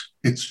things.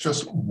 It's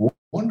just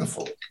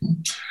wonderful.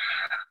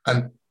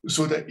 And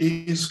so there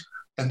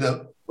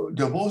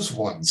was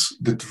once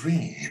the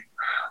dream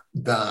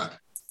that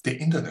the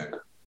internet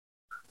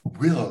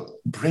will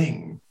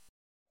bring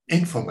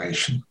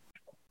information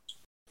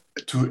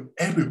to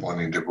everyone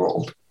in the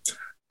world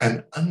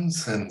and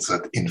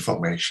uncensored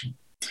information.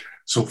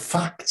 So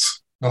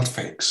facts, not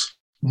fakes.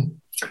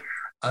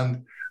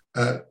 And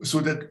so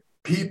that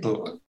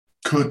people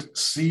could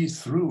see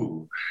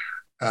through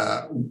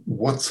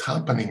what's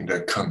happening in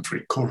their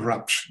country,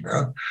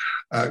 corruption,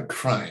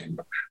 crime,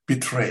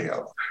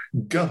 betrayal,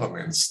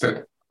 governments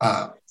that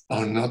are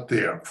not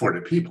there for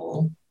the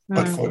people,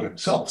 but for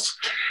themselves.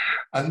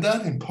 And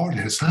that in part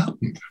has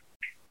happened.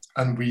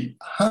 And we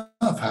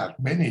have had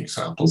many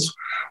examples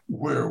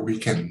where we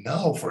can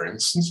now, for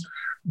instance,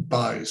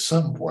 by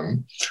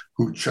someone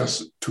who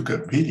just took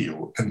a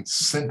video and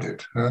sent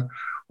it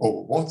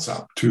over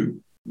WhatsApp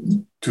to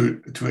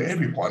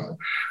everyone,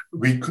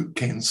 we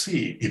can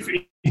see if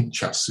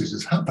injustice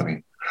is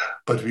happening.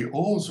 But we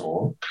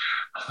also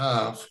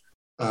have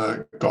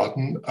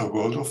gotten a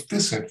world of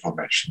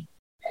disinformation.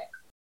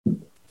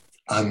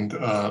 And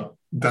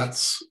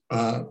that's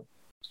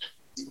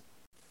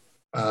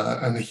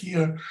and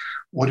here,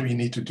 what we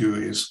need to do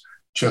is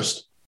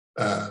just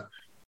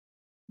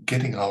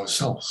getting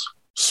ourselves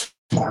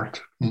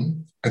smart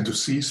and to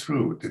see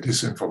through the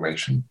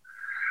disinformation,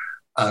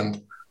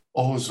 and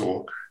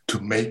also to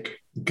make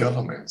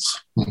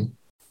governments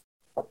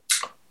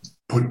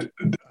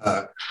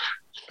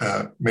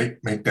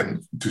make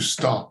them to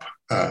stop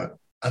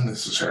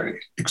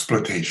unnecessary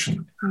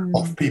exploitation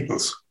of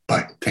peoples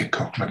by tech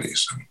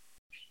companies.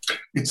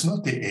 It's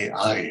not the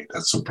AI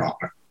that's the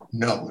problem.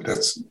 No,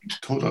 that's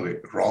totally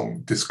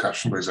wrong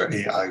discussion whether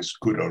AI is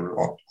good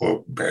or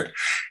bad.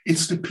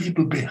 It's the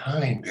people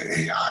behind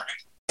the AI.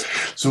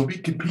 So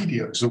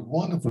Wikipedia is a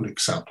wonderful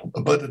example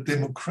about a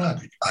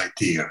democratic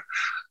idea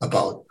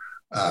about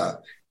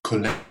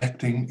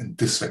collecting and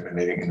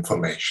disseminating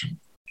information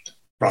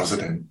rather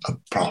than a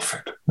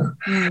profit.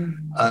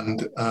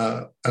 And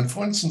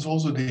for instance,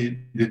 also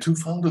the two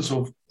founders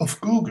of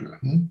Google,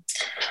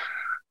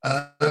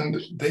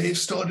 and they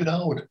started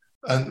out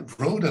and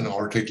wrote an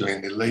article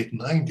in the late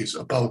 90s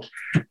about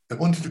they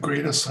wanted to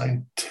create a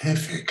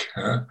scientific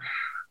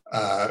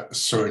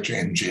search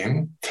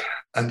engine,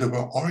 and they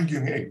were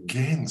arguing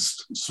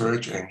against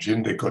search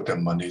engine. They got their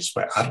monies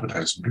by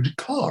advertising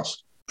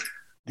because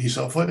these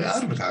are for the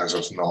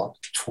advertisers, not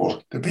for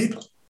the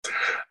people.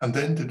 And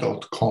then the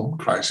 .com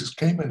crisis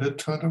came and it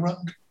turned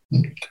around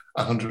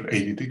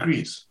 180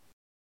 degrees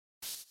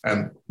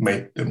and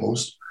made the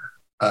most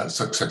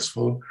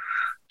successful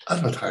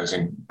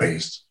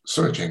advertising-based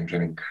search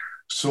engine.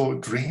 So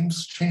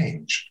dreams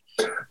change.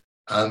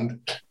 And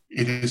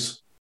it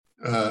is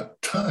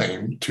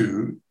time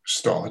to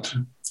start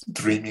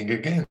dreaming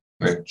again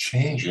and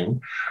changing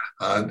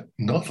and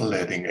not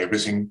letting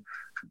everything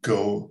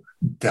go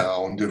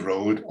down the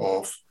road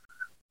of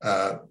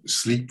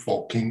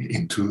sleepwalking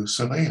into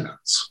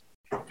surveillance.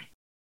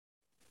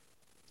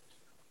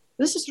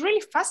 This is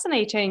really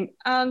fascinating.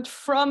 And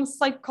from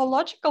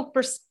psychological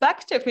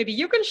perspective, maybe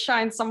you can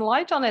shine some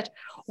light on it.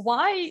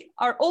 Why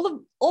are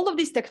all of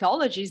these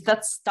technologies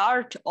that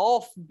start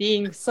off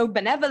being so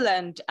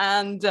benevolent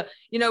and,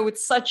 with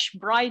such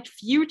bright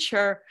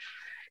future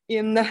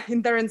in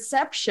their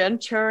inception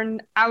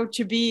turn out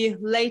to be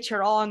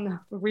later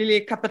on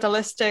really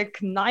capitalistic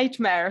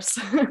nightmares?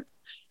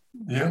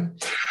 Yeah.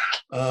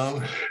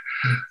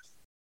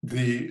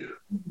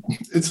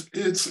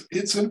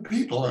 It's in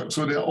people.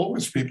 So there are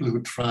always people who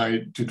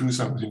try to do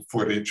something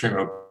for the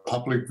general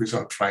public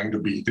without trying to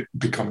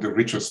become the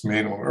richest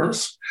man on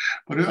earth,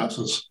 but there are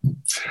others.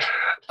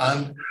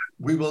 And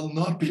we will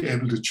not be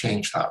able to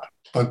change that.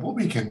 But what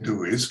we can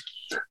do is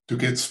to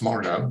get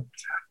smarter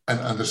and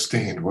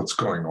understand what's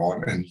going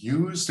on and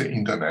use the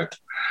internet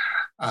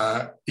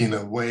in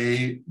a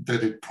way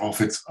that it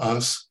profits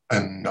us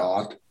and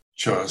not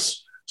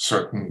just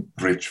certain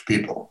rich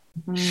people.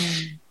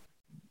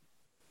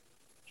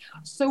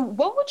 So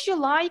what would you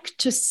like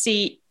to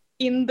see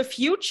in the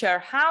future?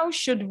 How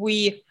should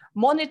we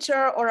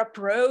monitor or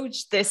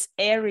approach this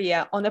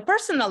area on a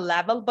personal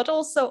level, but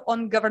also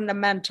on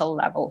governmental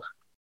level?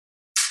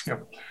 Yeah.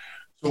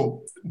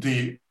 So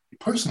the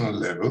personal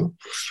level,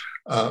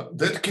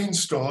 that can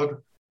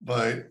start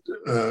by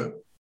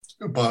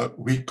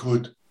we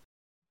could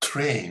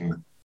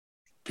train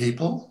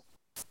people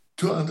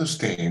to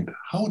understand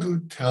how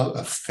to tell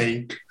a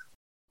fake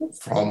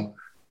from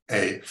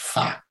a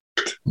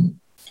fact,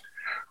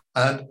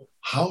 and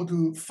how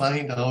to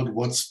find out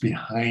what's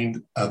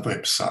behind a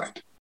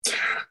website.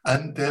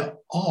 And there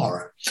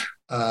are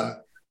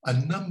a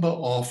number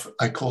of,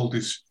 I call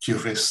this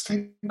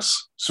heuristics,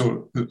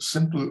 so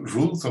simple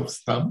rules of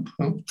thumb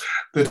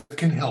that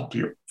can help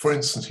you. For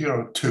instance, here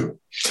are two.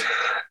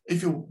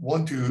 If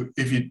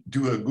you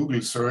do a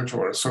Google search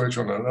or a search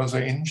on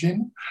another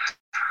engine,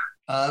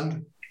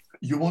 and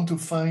you want to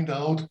find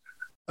out,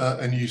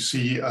 and you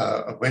see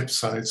a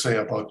website, say,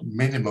 about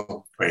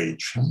minimum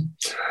wage,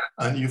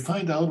 and you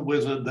find out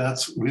whether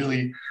that's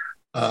really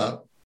a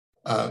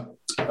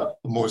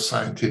more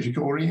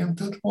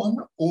scientific-oriented one,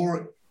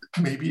 or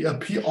maybe a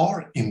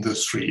PR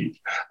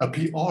industry, a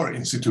PR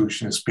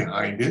institution is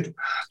behind it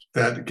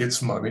that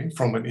gets money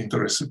from an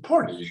interested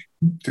party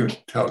to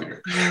tell you.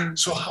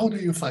 So how do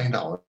you find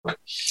out?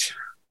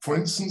 For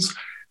instance,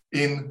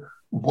 in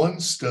one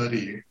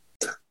study,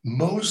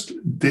 most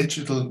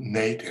digital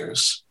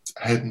natives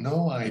had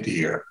no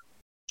idea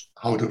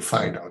how to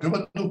find out. They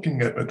were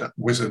looking at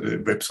whether the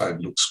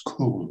website looks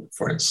cool,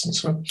 for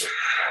instance.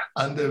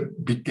 And they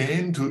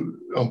began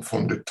to,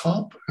 from the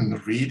top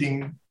and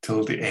reading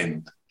till the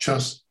end,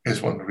 just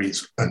as one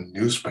reads a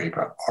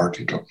newspaper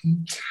article.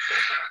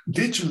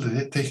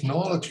 Digital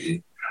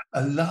technology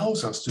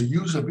allows us to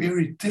use a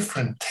very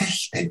different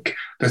technique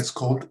that's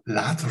called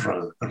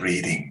lateral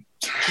reading.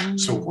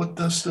 So what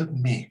does that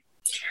mean?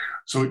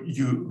 So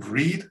you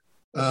read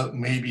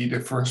maybe the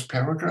first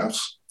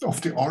paragraphs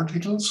of the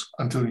articles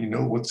until you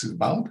know what's it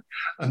about,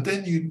 and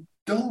then you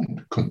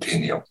don't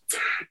continue.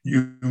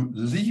 You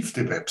leave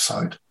the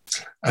website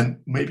and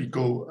maybe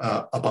go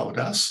about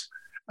us,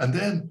 and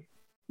then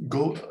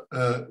go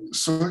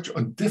search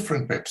on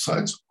different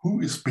websites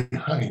who is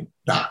behind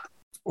that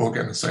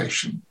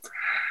organization.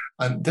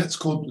 And that's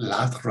called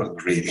lateral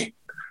reading.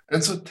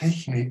 That's a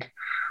technique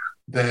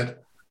that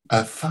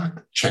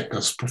fact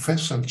checkers,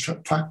 professional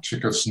fact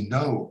checkers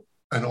know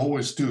and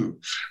always do,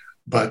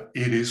 but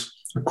it is,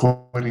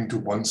 according to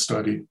one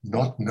study,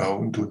 not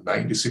known to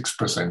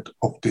 96%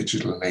 of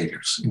digital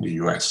natives in the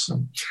US.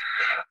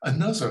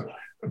 Another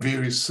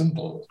very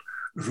simple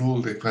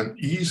rule they can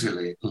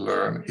easily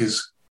learn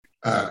is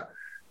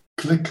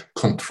click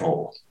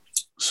control.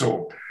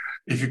 So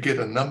if you get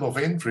a number of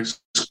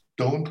entries,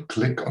 don't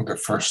click on the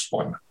first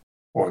one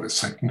or the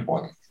second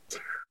one,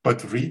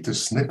 but read the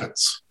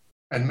snippets,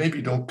 and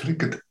maybe don't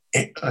click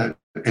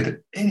at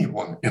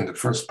anyone in the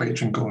first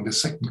page and go on the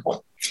second one.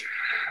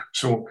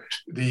 So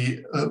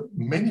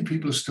many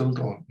people still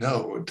don't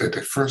know that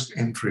the first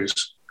entries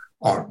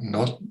are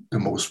not the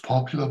most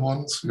popular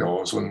ones. They're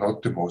also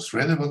not the most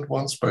relevant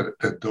ones, but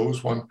that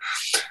those ones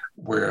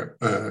where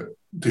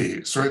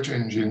the search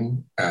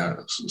engine,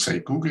 say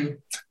Google,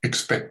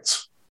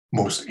 expects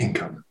most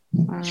income.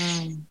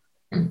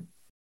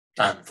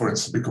 And for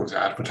instance, because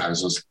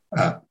advertisers,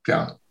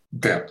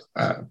 they're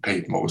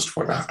paid most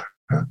for that.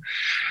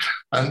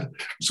 And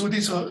so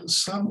these are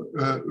some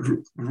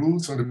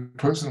rules on the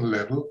personal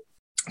level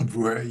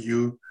where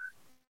you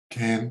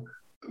can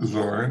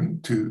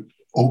learn to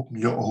open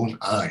your own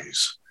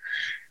eyes.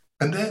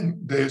 And then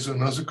there's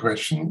another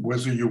question,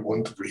 whether you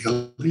want to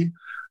really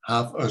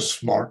have a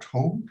smart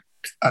home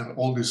and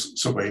all this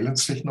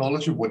surveillance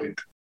technology, what it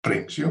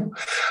brings you.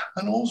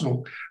 And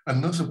also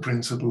another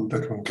principle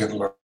that one can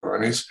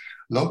learn is,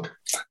 look,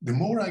 the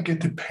more I get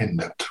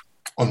dependent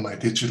on my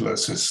digital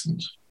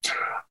assistant,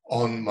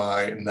 on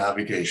my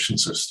navigation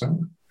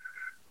system,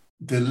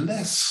 the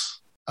less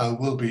I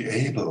will be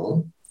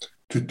able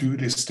to do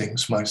these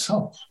things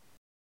myself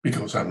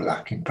because I'm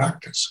lacking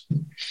practice.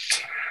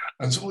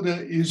 And so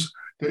there is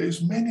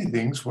many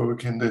things where we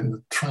can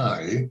then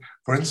try.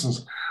 For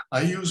instance,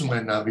 I use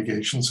my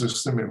navigation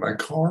system in my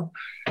car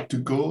to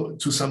go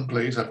to some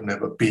place I've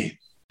never been.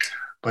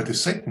 But the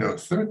second or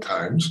third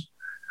times,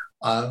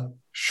 I'll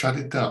shut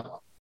it down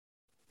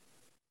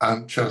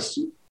and just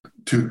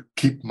to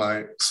keep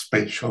my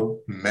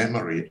spatial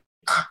memory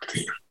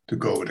active to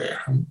go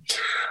there.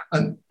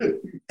 And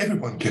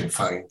everyone can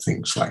find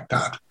things like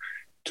that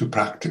to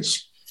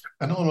practice.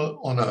 And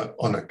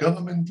on a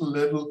governmental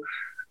level,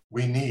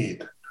 we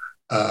need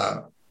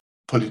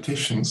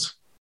politicians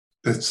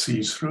that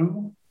see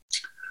through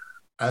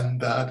and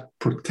that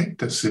protect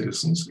their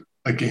citizens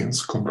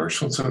against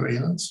commercial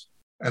surveillance.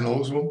 And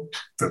also,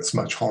 that's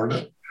much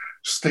harder,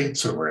 state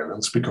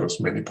surveillance, because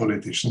many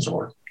politicians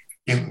are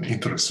an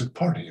interested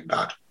party in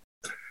that.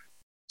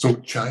 So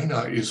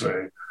China is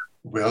a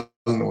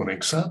well-known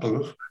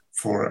example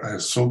for a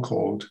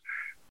so-called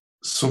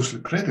social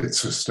credit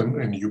system,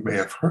 and you may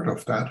have heard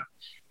of that.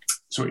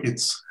 So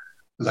it's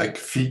like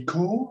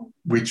FICO,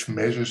 which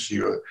measures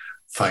your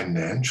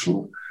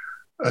financial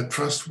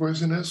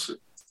trustworthiness.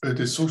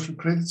 The social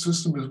credit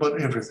system is about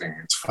everything.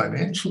 It's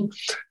financial,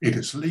 it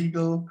is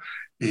legal,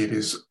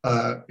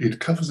 it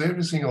covers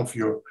everything of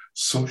your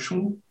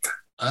social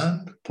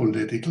and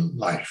political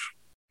life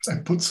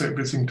and puts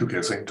everything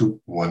together into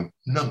one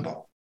number.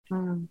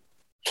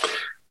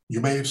 You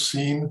may have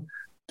seen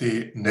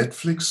the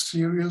Netflix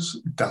series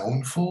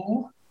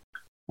Downfall,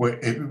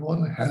 where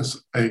everyone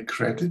has a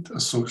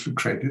social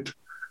credit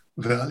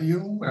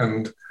value,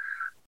 and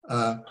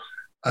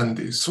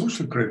the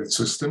social credit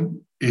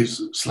system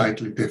is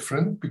slightly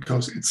different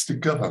because it's the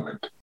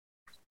government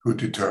who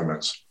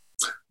determines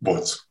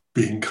what's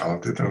being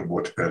counted and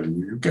what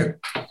value you get.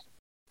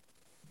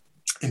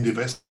 In the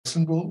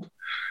Western world,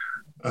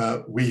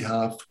 we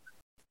have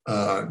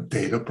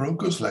data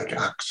brokers like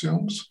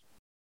Axioms,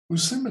 who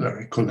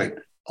similarly collect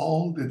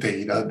all the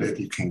data that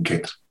you can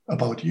get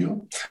about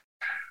you,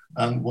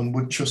 and one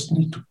would just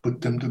need to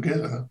put them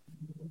together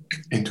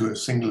into a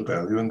single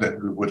value, and then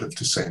we would have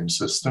the same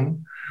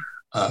system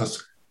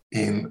as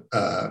in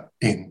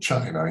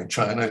China. In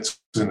China, it's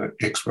in an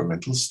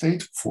experimental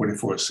state.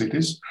 44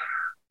 cities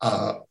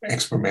are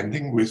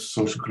experimenting with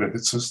social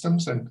credit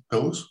systems, and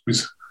those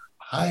with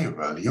high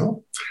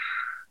value,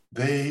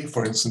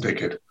 for instance, they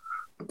get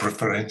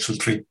preferential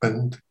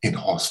treatment in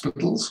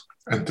hospitals,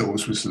 and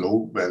those with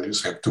low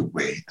values have to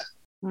wait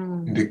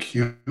in the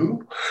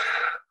queue.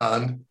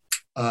 And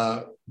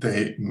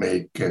they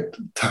may get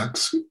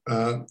tax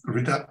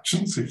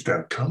reductions if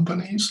they're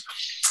companies,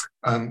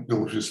 and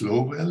those with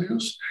low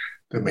values,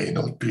 they may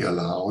not be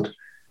allowed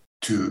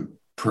to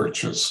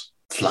purchase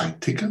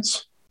flight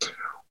tickets,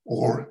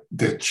 or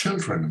their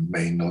children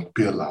may not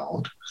be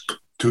allowed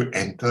to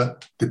enter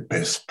the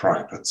best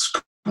private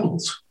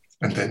schools.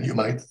 And then you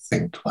might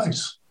think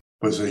twice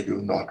whether you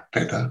not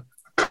better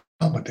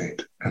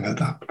accommodate and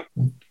adapt.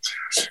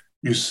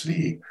 You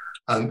see,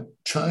 and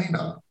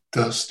China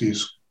does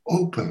this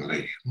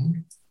openly,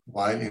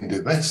 while in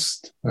the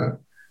West,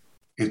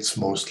 it's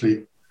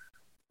mostly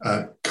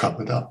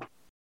covered up.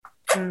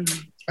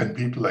 And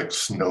people like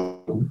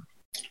Snowden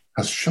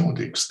has shown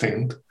the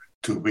extent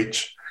to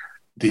which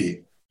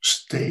the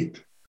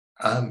state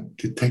and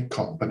the tech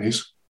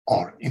companies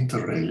are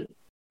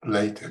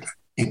interrelated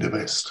in the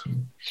West,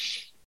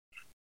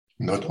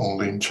 not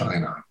only in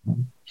China.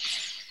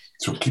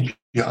 So keep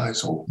your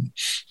eyes open.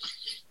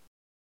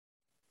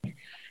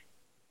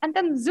 And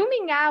then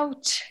zooming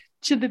out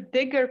to the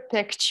bigger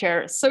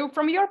picture. So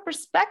from your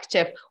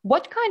perspective,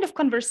 what kind of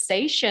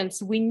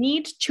conversations we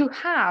need to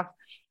have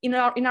in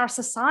our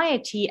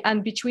society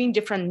and between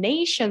different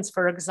nations,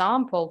 for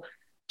example,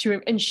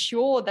 to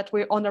ensure that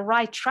we're on the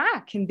right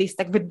track in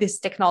with these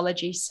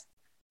technologies?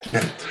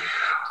 Yeah.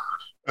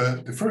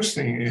 The first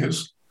thing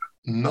is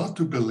not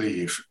to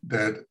believe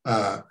that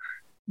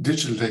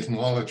digital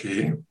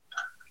technology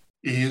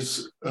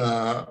is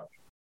a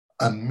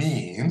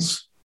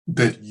means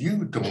that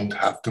you don't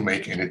have to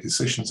make any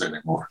decisions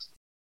anymore.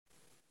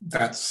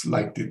 That's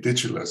like the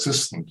digital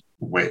assistant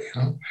way.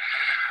 Huh?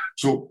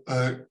 So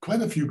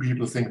quite a few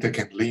people think they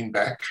can lean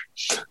back,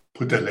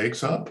 put their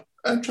legs up,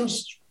 and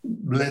just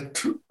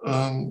let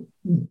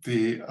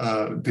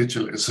the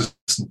digital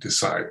assistant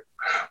decide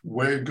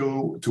where you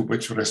go, to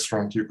which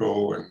restaurant you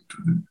go,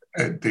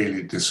 and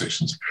daily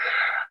decisions.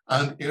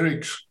 And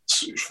Eric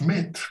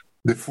Schmidt,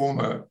 the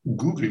former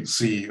Google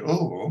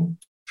CEO,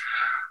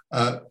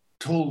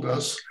 told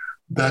us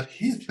that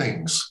he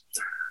thinks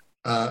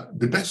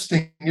the best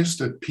thing is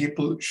that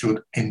people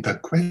should enter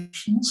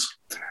questions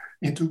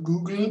into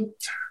Google.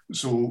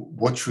 So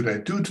what should I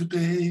do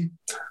today?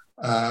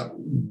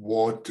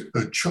 What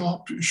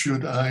job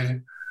should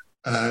I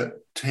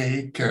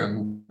take?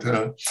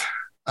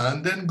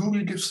 And then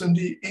Google gives them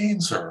the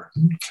answer.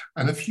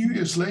 And a few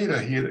years later,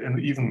 he had an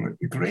even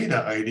greater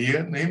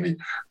idea, namely,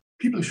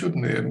 people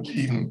shouldn't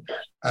even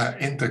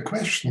enter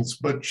questions,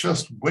 but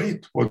just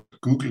wait what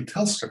Google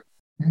tells them.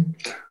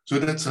 So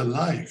that's a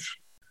life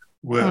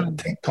where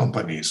tech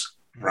companies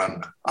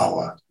run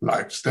our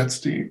lives.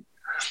 That's the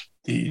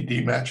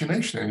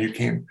imagination, and you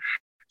can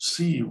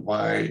see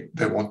why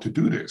they want to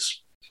do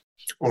this.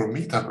 Or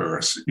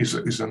metaverse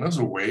is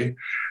another way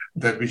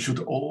that we should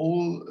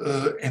all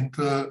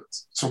enter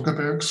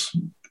Zuckerberg's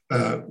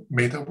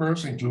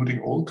metaverse,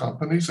 including all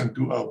companies, and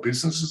do our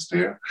businesses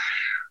there,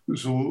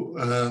 so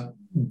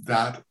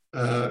that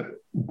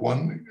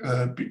one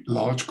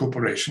large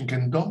corporation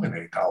can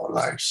dominate our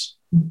lives.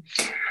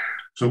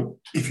 So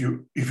if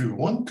you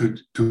want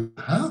to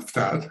have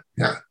that,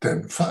 yeah,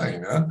 then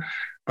fine. Huh?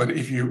 But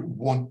if you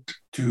want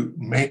to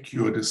make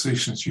your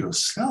decisions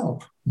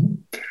yourself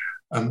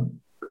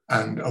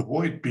and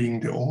avoid being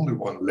the only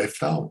one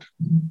left out,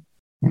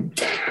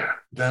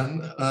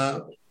 then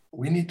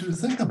we need to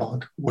think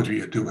about what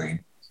we are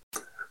doing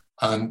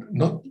and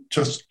not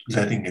just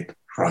letting it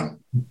run.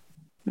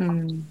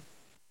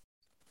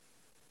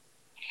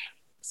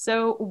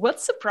 So what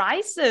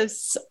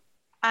surprises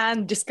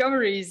and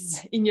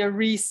discoveries in your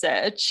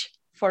research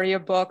for your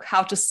book,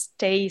 How to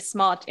Stay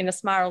Smart in a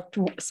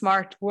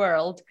Smart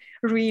World,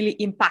 really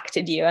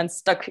impacted you and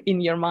stuck in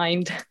your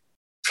mind?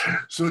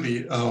 So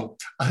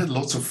I had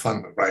lots of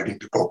fun writing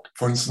the book.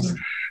 For instance,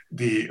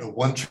 the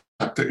one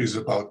chapter is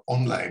about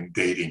online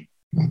dating.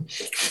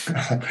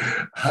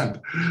 and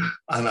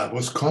I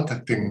was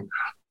contacting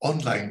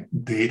online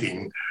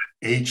dating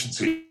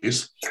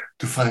agencies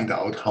to find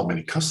out how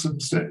many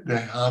customers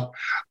they have,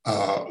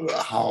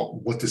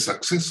 what the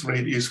success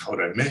rate is, how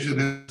they measure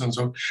this, and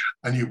so on.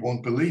 And you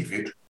won't believe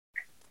it.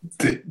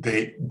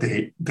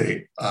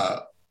 They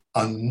are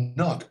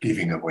not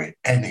giving away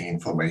any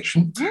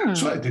information.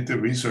 So I did the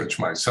research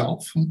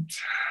myself, and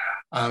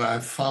I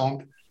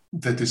found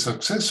that the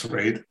success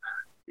rate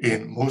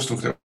in most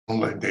of the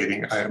online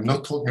dating, I'm now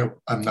talking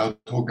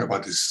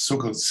about this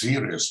so-called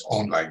serious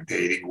online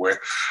dating where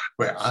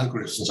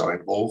algorithms are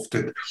involved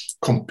that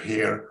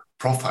compare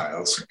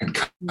profiles and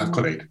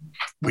calculate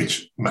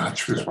which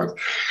match with what.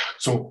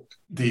 So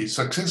the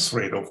success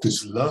rate of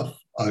these love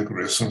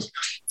algorithms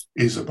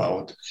is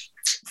about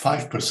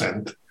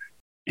 5%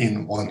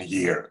 in 1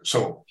 year.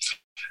 So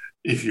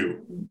if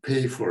you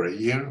pay for a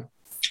year,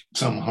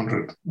 some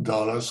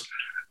 $100,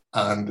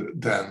 and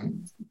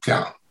then,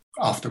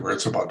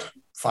 afterwards about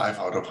 5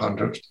 out of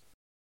 100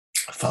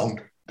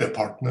 found their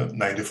partner,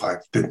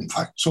 95 didn't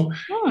find. So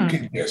you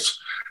can guess.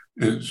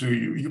 So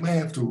you may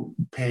have to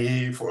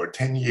pay for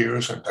 10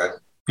 years, and then,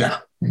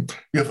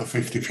 you have a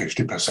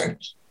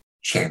 50%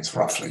 chance,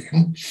 roughly.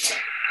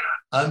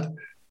 But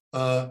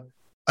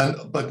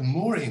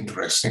more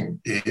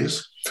interesting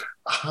is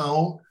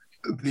how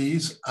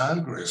these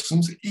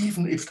algorithms,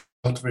 even if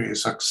not very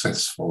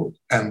successful,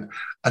 and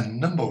a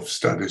number of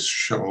studies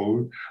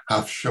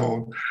have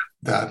shown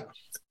that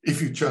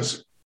if you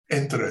just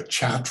enter a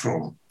chat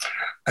room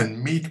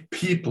and meet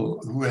people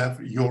who have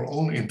your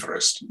own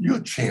interest, your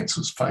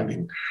chances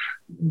finding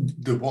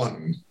the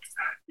one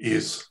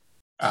is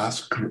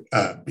as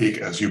big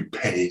as you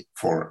pay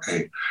for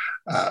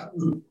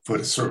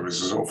the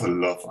services of a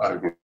love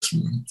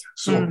algorithm.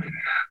 So,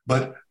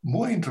 but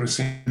more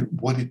interesting,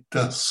 what it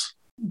does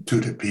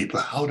to the people,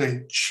 how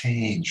they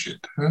change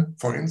it.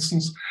 For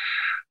instance,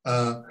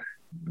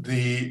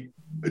 the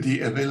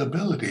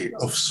availability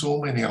of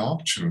so many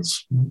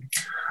options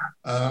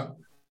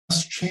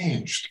has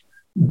changed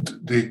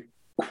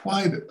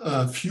quite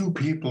a few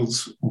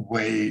people's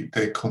way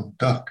they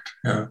conduct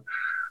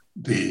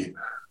the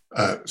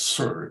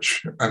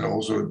search, and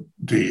also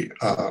the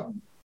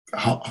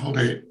how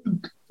they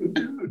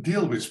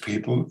deal with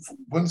people.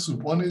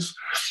 One is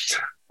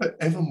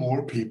ever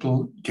more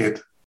people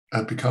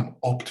become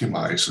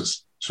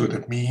optimizers. So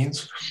that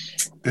means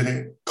that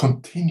they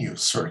continue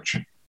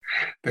searching.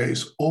 There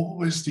is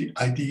always the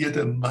idea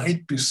there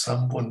might be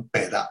someone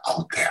better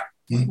out there.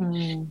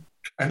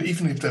 And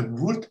even if they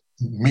would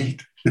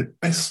meet the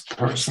best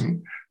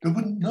person, they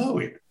wouldn't know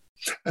it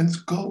and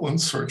go and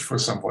search for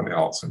someone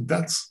else. And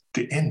that's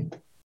the end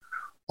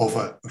of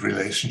a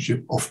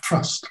relationship of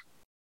trust.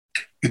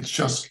 It's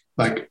just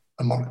like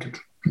a market.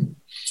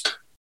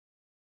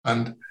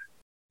 And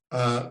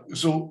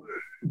so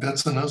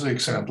that's another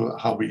example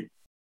how we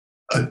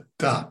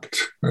adapt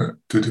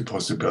to the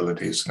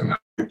possibilities and how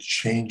it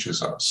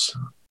changes us.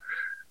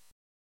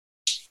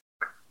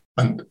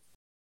 And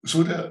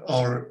so there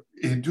are,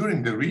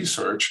 during the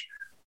research,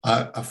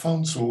 I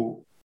found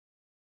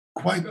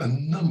quite a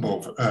number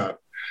of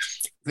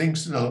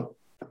things that are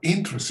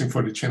interesting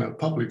for the general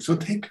public. So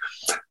take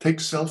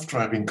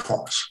self-driving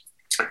cars.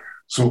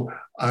 So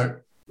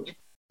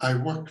I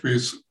worked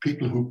with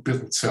people who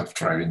build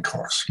self-driving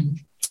cars,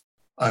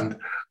 and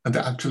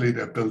actually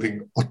they're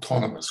building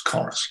autonomous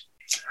cars,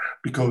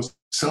 because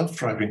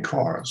self-driving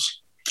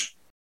cars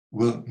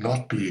will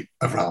not be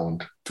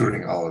around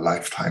during our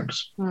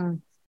lifetimes.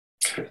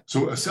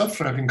 So a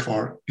self-driving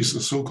car is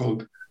a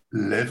so-called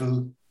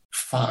level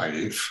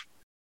 5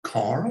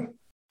 car.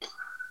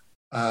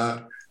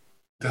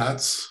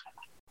 That's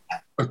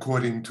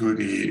according to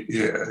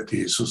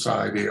the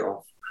Society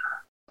of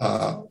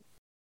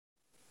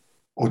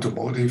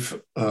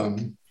Automotive,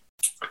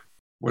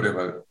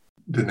 whatever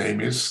the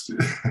name is.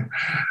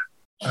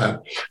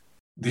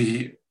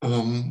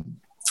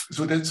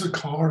 So that's a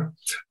car.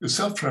 A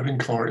self-driving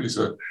car is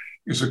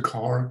a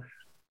car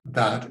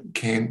that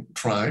can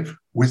drive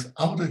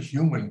without a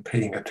human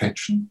paying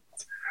attention,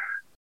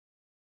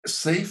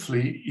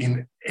 safely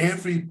in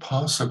every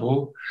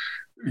possible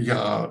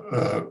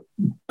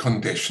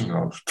condition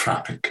of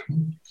traffic.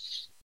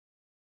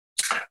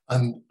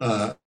 And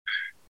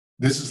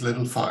this is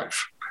level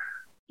 5.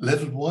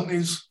 Level 1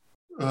 is,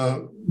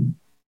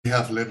 we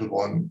have level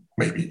 1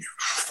 maybe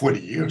 40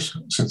 years,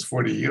 since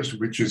 40 years,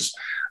 which is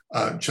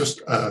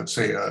just,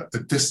 say, a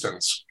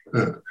distance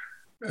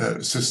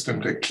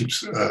system that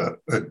keeps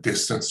a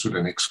distance to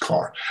the next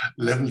car.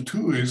 Level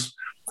 2 is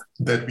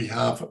that we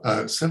have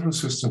several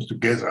systems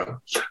together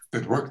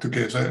that work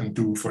together and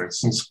do, for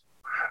instance,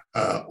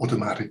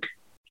 automatic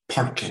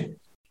parking.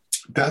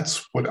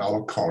 That's what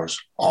our cars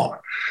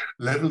are.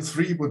 Level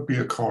 3 would be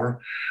a car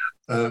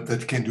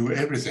that can do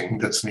everything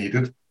that's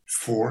needed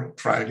for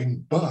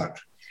driving, but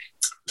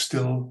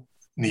still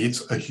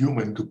needs a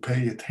human to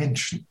pay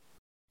attention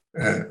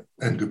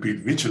and to be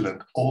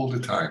vigilant all the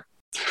time.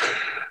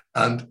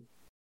 And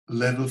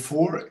level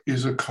 4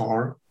 is a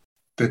car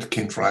that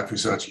can drive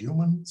without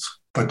humans,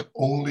 but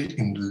only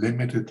in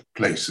limited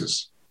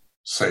places,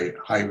 say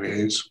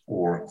highways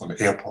or on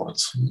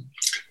airports.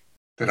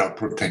 that are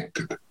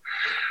protected.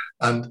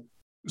 And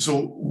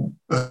so,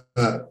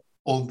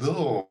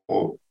 although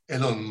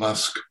Elon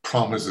Musk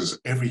promises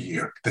every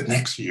year that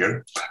next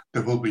year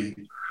there will be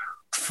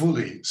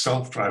fully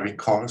self-driving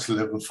cars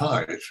level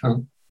 5,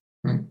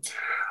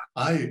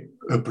 I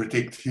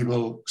predict he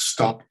will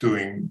stop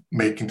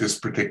making these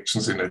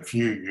predictions in a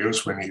few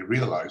years when he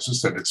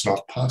realizes that it's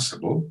not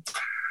possible.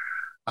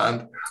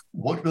 And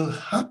what will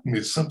happen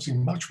is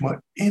something much more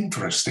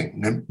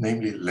interesting,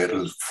 namely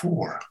level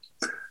 4.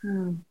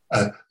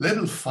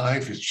 Level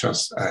 5 is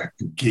just a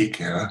gig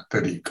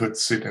that he could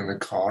sit in a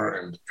car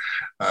and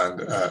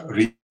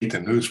read the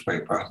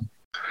newspaper.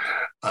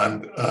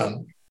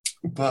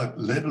 But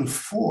level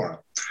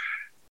 4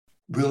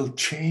 will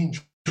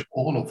change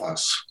all of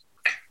us.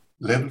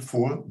 Level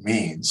 4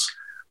 means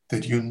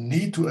that you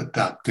need to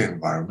adapt the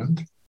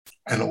environment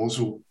and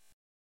also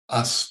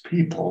us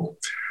people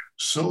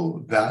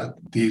so that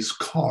these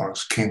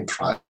cars can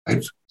drive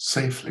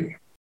safely.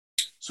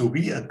 So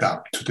we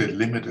adapt to the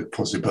limited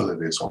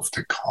possibilities of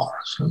the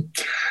cars.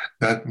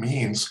 That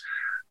means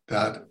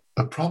that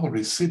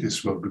probably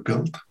cities will be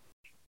built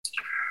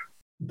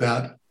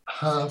that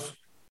have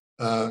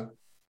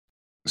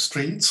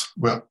streets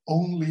where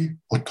only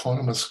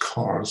autonomous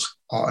cars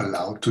are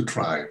allowed to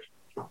drive.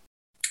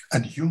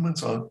 And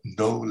humans are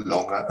no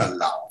longer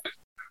allowed,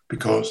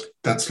 because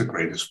that's the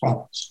greatest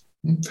problem.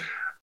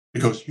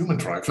 Because human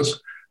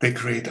drivers, they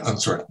create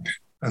uncertainty.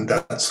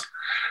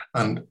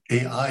 And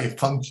AI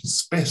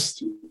functions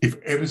best if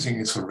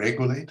everything is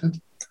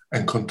regulated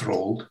and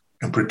controlled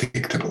and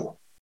predictable.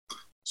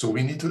 So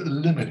we need to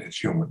eliminate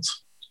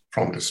humans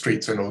from the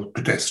streets and all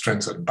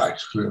pedestrians and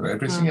bicycles and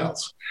everything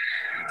else.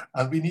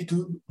 And we need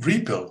to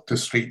rebuild the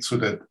streets so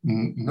that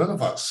none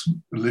of us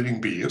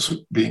living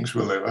beings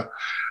will ever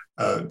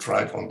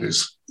drive on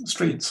these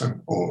streets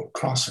or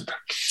cross it.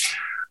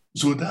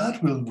 So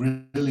that will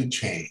really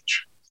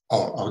change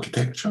our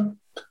architecture,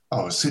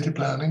 our city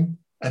planning,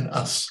 and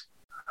us.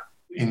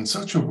 In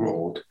such a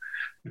world,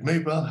 it may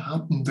well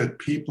happen that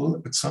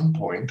people at some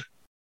point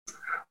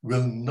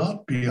will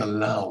not be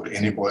allowed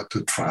anymore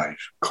to drive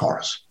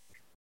cars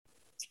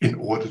in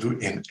order to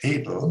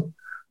enable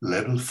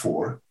level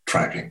 4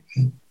 driving.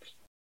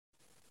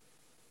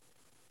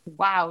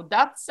 Wow,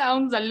 that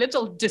sounds a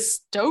little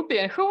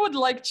dystopian. Who would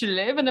like to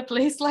live in a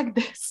place like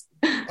this?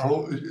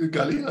 Oh,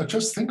 Galina,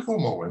 just think for a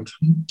moment.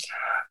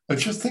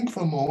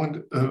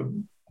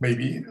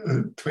 Maybe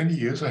 20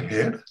 years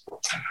ahead,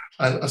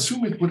 and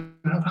assume it would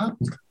have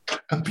happened.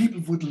 And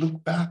people would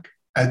look back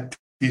at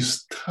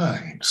these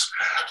times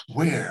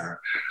where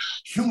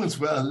humans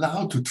were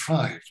allowed to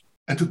drive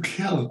and to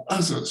kill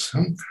others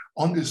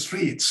on the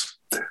streets,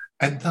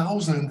 and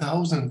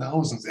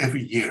thousands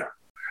every year.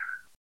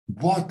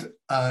 What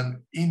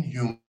an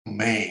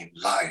inhumane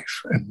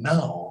life. And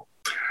now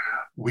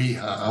we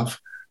have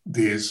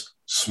these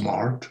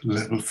smart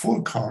level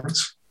 4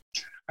 cars.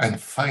 And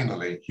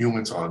finally,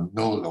 humans are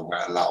no longer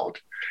allowed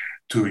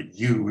to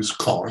use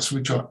cars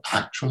which are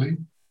actually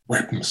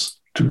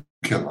weapons to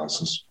kill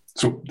others.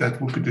 So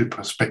that would be the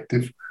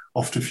perspective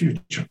of the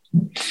future.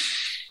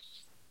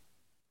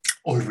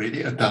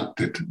 Already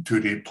adapted to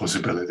the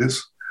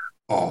possibilities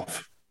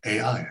of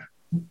AI.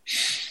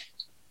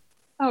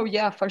 Oh,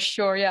 yeah, for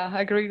sure. Yeah,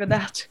 I agree with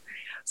that.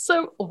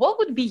 So what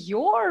would be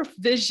your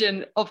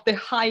vision of the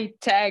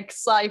high-tech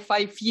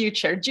sci-fi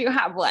future? Do you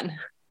have one?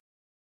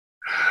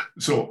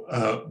 So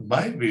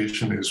my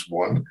vision is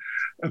one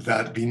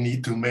that we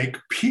need to make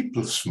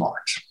people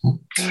smart.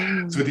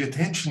 So the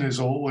attention is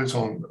always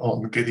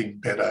on getting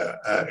better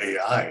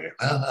AI.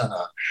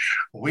 No.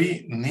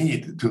 We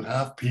need to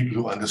have people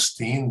who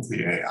understand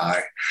the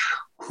AI,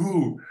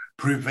 who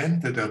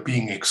prevent it of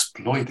being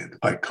exploited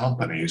by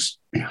companies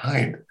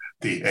behind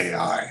the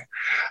AI,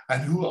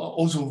 and who are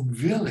also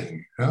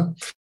willing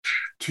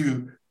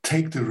to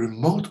take the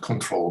remote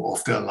control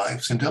of their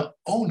lives in their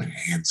own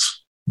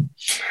hands.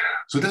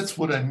 So that's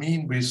what I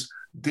mean with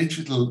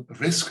digital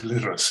risk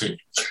literacy.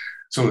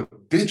 So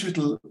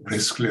digital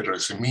risk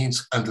literacy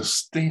means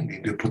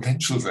understanding the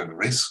potentials and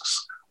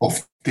risks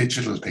of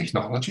digital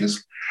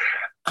technologies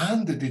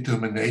and the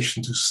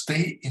determination to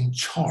stay in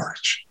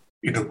charge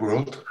in a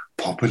world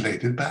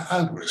populated by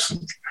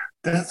algorithms.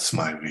 That's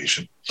my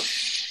vision.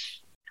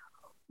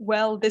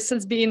 Well, this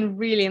has been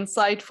really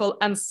insightful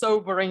and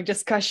sobering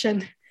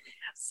discussion.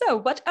 So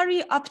what are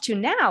you up to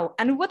now,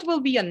 and what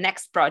will be your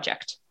next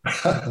project?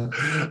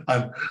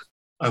 I'm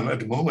at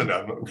the moment,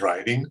 I'm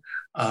writing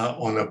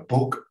on a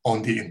book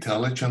on the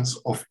intelligence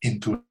of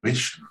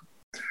intuition.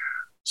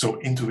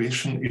 So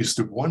intuition is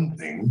the one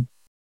thing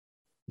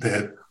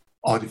that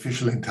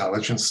artificial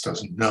intelligence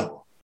doesn't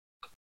know.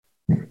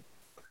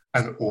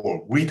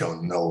 Or we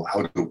don't know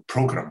how to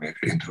program it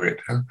into it.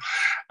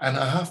 And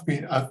I've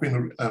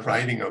been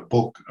writing a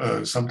book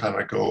some time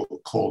ago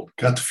called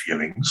Gut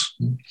Feelings.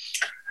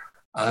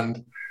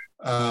 And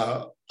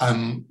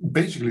I'm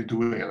basically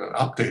doing an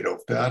update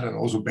of that, and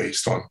also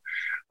based on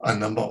a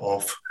number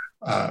of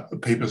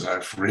papers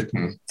I've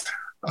written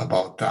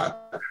about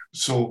that.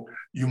 So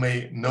you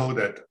may know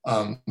that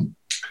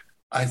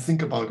I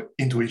think about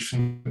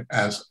intuition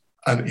as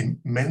an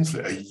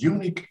immensely, a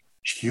unique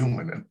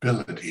human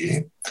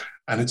ability,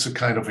 and it's a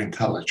kind of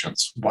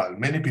intelligence. While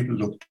many people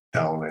look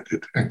down at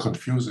it and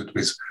confuse it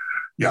with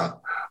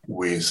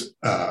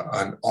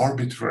an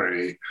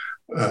arbitrary,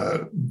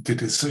 the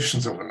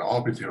decisions of an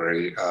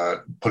arbitrary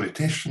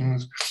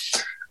politicians,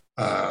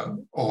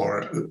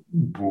 or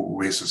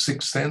with a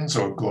sixth sense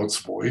or God's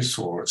voice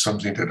or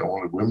something that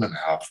only women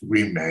have.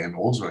 We men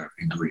also have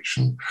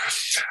intuition.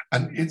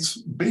 And it's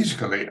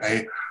basically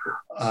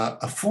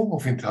a form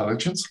of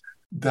intelligence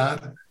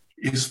that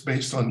is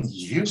based on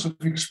years of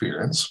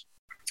experience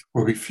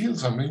where we feel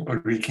something,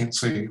 but we can't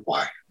say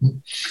why.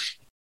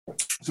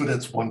 So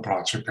that's one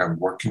project I'm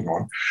working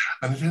on.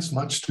 And it has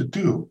much to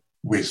do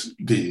with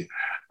the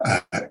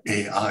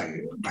AI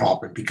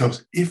problem,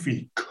 because if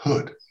we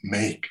could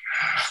make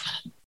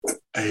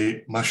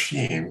a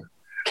machine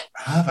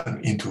have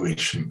an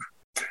intuition,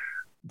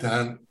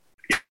 then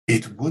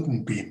it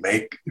wouldn't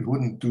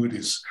do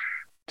these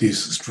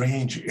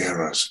strange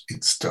errors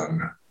it's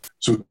done.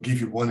 So to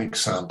give you one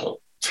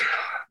example,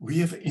 we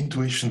have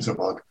intuitions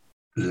about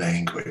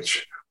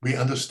language. We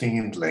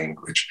understand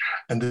language,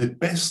 and the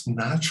best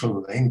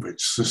natural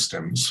language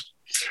systems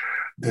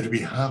that we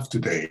have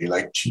today,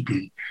 like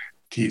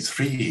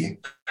GPT-3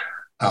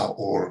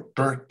 or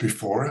BERT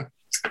before,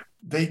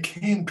 they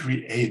can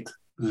create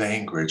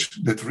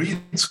language that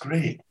reads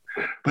great.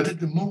 But at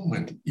the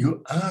moment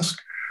you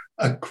ask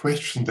a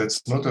question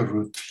that's not a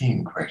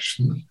routine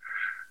question,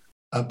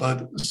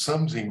 about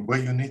something where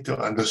you need to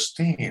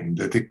understand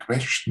that the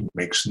question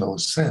makes no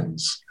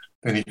sense,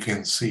 then you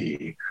can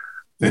see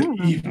that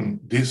even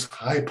this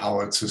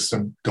high-powered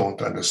system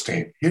don't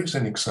understand. Here's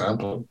an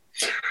example.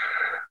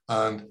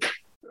 And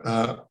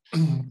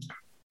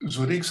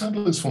so the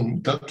example is from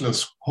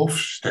Douglas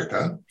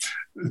Hofstadter,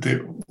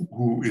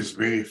 who is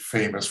very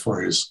famous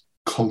for his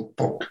cult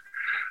book,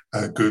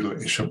 Gödel,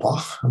 Escher,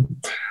 Bach.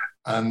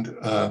 And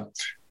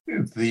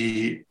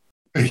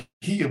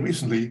he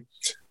recently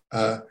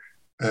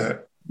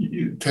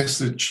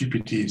tested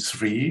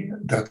GPT-3,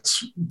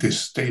 that's the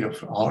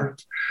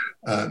state-of-the-art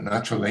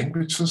natural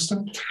language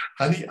system,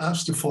 and he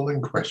asked the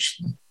following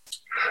question.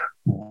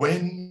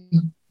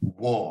 When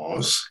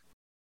was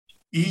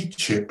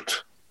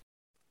Egypt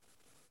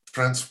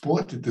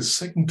transported the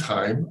second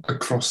time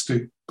across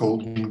the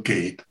Golden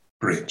Gate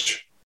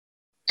Bridge?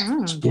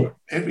 So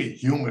every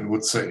human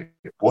would say,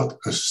 what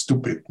a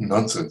stupid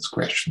nonsense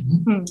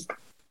question.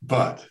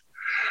 But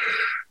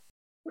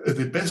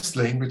the best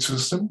language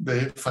system,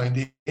 they find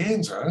the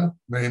answer,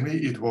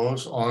 namely it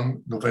was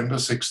on November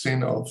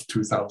 16 of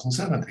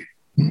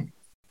 2017.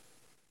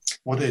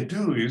 What they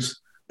do is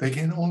they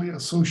can only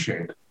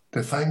associate.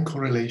 They find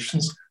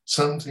correlations,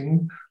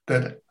 something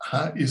that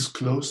is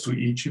close to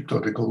Egypt or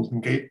the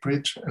Golden Gate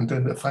Bridge, and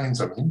then they find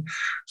something.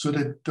 So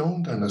they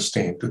don't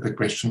understand that the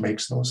question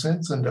makes no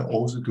sense, and they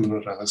also do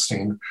not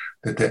understand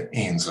that the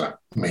answer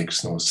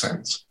makes no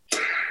sense.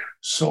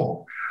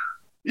 So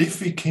if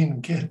we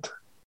can get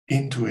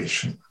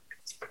intuition,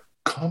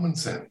 common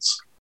sense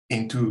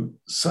into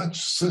such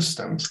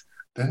systems,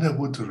 then they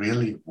would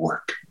really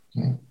work.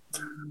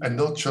 And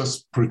not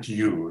just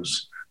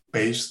produce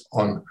based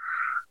on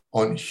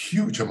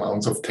huge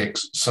amounts of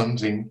text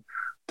something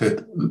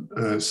that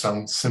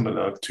sounds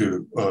similar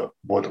to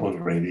what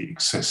already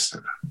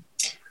existed.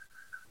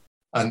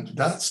 And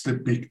that's the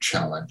big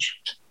challenge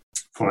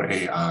for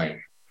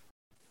AI.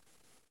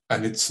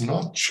 And it's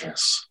not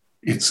chess,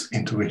 it's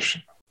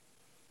intuition.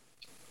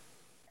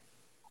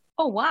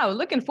 Oh, wow.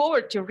 Looking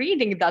forward to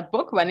reading that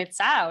book when it's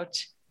out.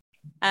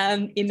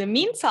 And in the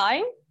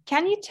meantime,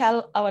 can you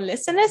tell our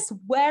listeners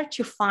where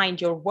to find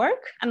your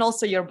work and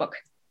also your book?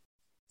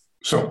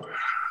 So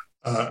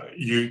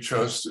you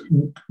just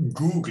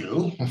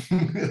Google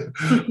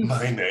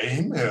my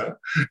name,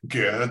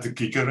 Gerhard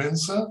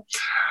Gigerenzer.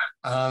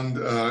 And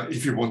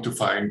if you want to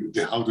find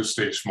the How to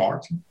Stay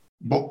Smart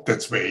book,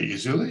 that's very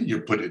easily.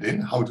 You put it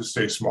in, How to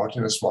Stay Smart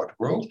in a Smart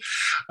World.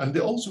 And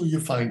also you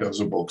find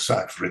other books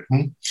I've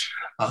written.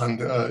 And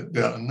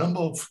there are a number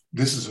of,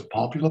 this is a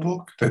popular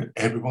book that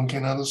everyone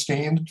can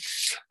understand.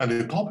 And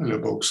the popular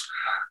books,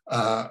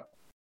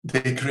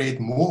 they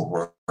create more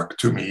work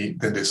to me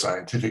than the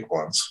scientific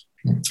ones.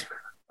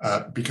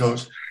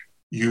 Because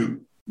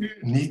you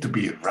need to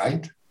be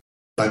right,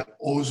 but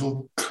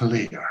also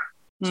clear,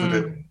 so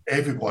that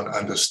everyone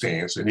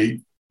understands and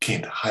you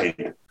can't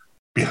hide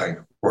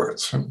behind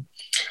words.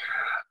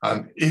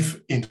 And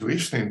if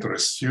intuition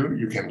interests you,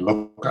 you can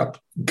look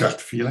up gut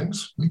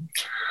feelings.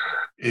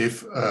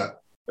 If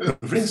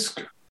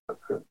risk,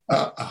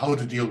 how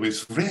to deal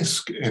with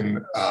risk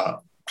in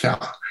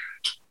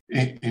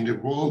the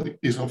world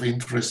is of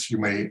interest, you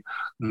may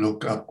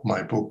look up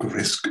my book,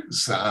 Risk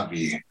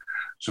Savvy.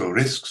 So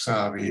Risk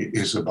Savvy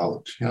is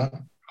about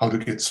how to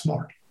get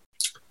smart,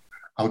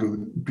 how to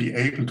be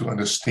able to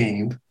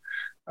understand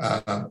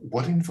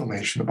what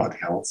information about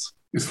health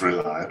is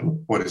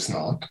reliable, what is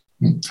not,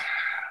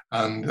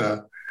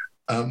 and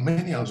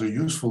many other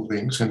useful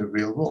things in the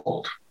real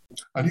world.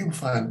 And you'll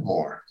find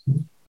more.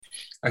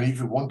 And if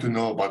you want to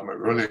know about my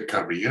earlier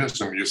career as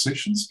a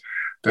musician,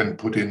 then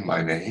put in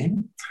my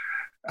name.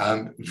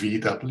 and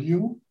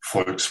VW,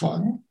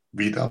 Volkswagen,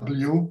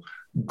 VW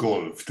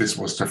Golf. This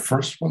was the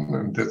first one,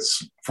 and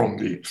that's from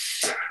the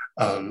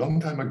long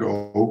time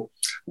ago,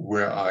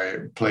 where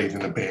I played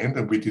in a band,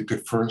 and we did the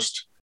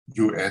first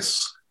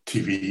US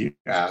TV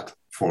ad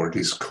for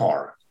this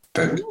car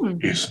that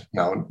is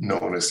now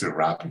known as the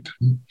Rapid.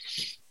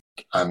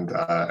 And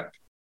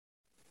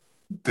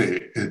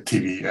the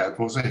TV ad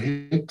was a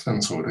hit,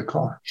 and so the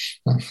car.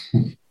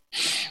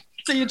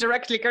 So you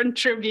directly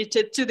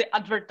contributed to the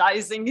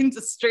advertising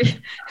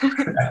industry.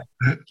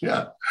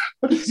 Yeah,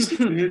 but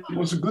it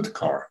was a good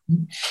car.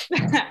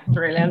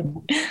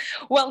 Brilliant.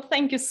 Well,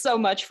 thank you so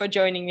much for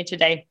joining me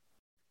today.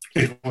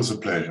 It was a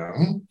pleasure.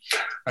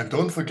 And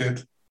don't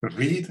forget,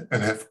 read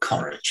and have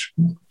courage.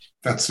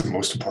 That's the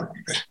most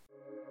important thing.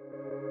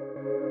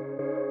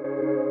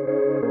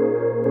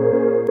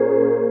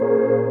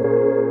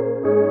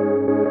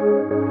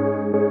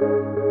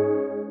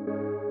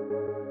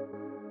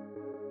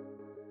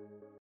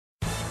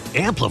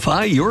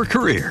 Amplify your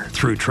career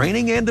through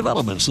training and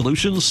development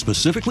solutions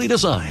specifically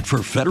designed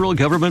for federal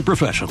government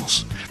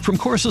professionals. From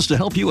courses to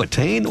help you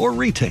attain or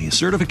retain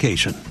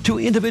certification, to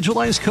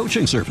individualized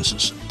coaching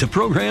services, to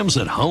programs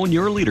that hone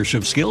your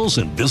leadership skills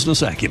and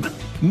business acumen,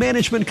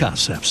 Management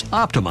Concepts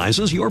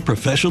optimizes your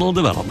professional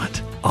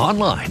development.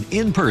 Online,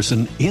 in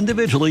person,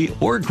 individually,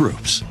 or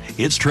groups,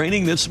 it's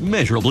training that's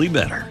measurably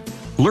better.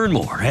 Learn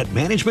more at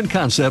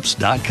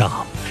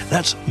managementconcepts.com.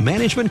 That's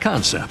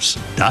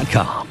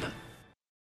managementconcepts.com.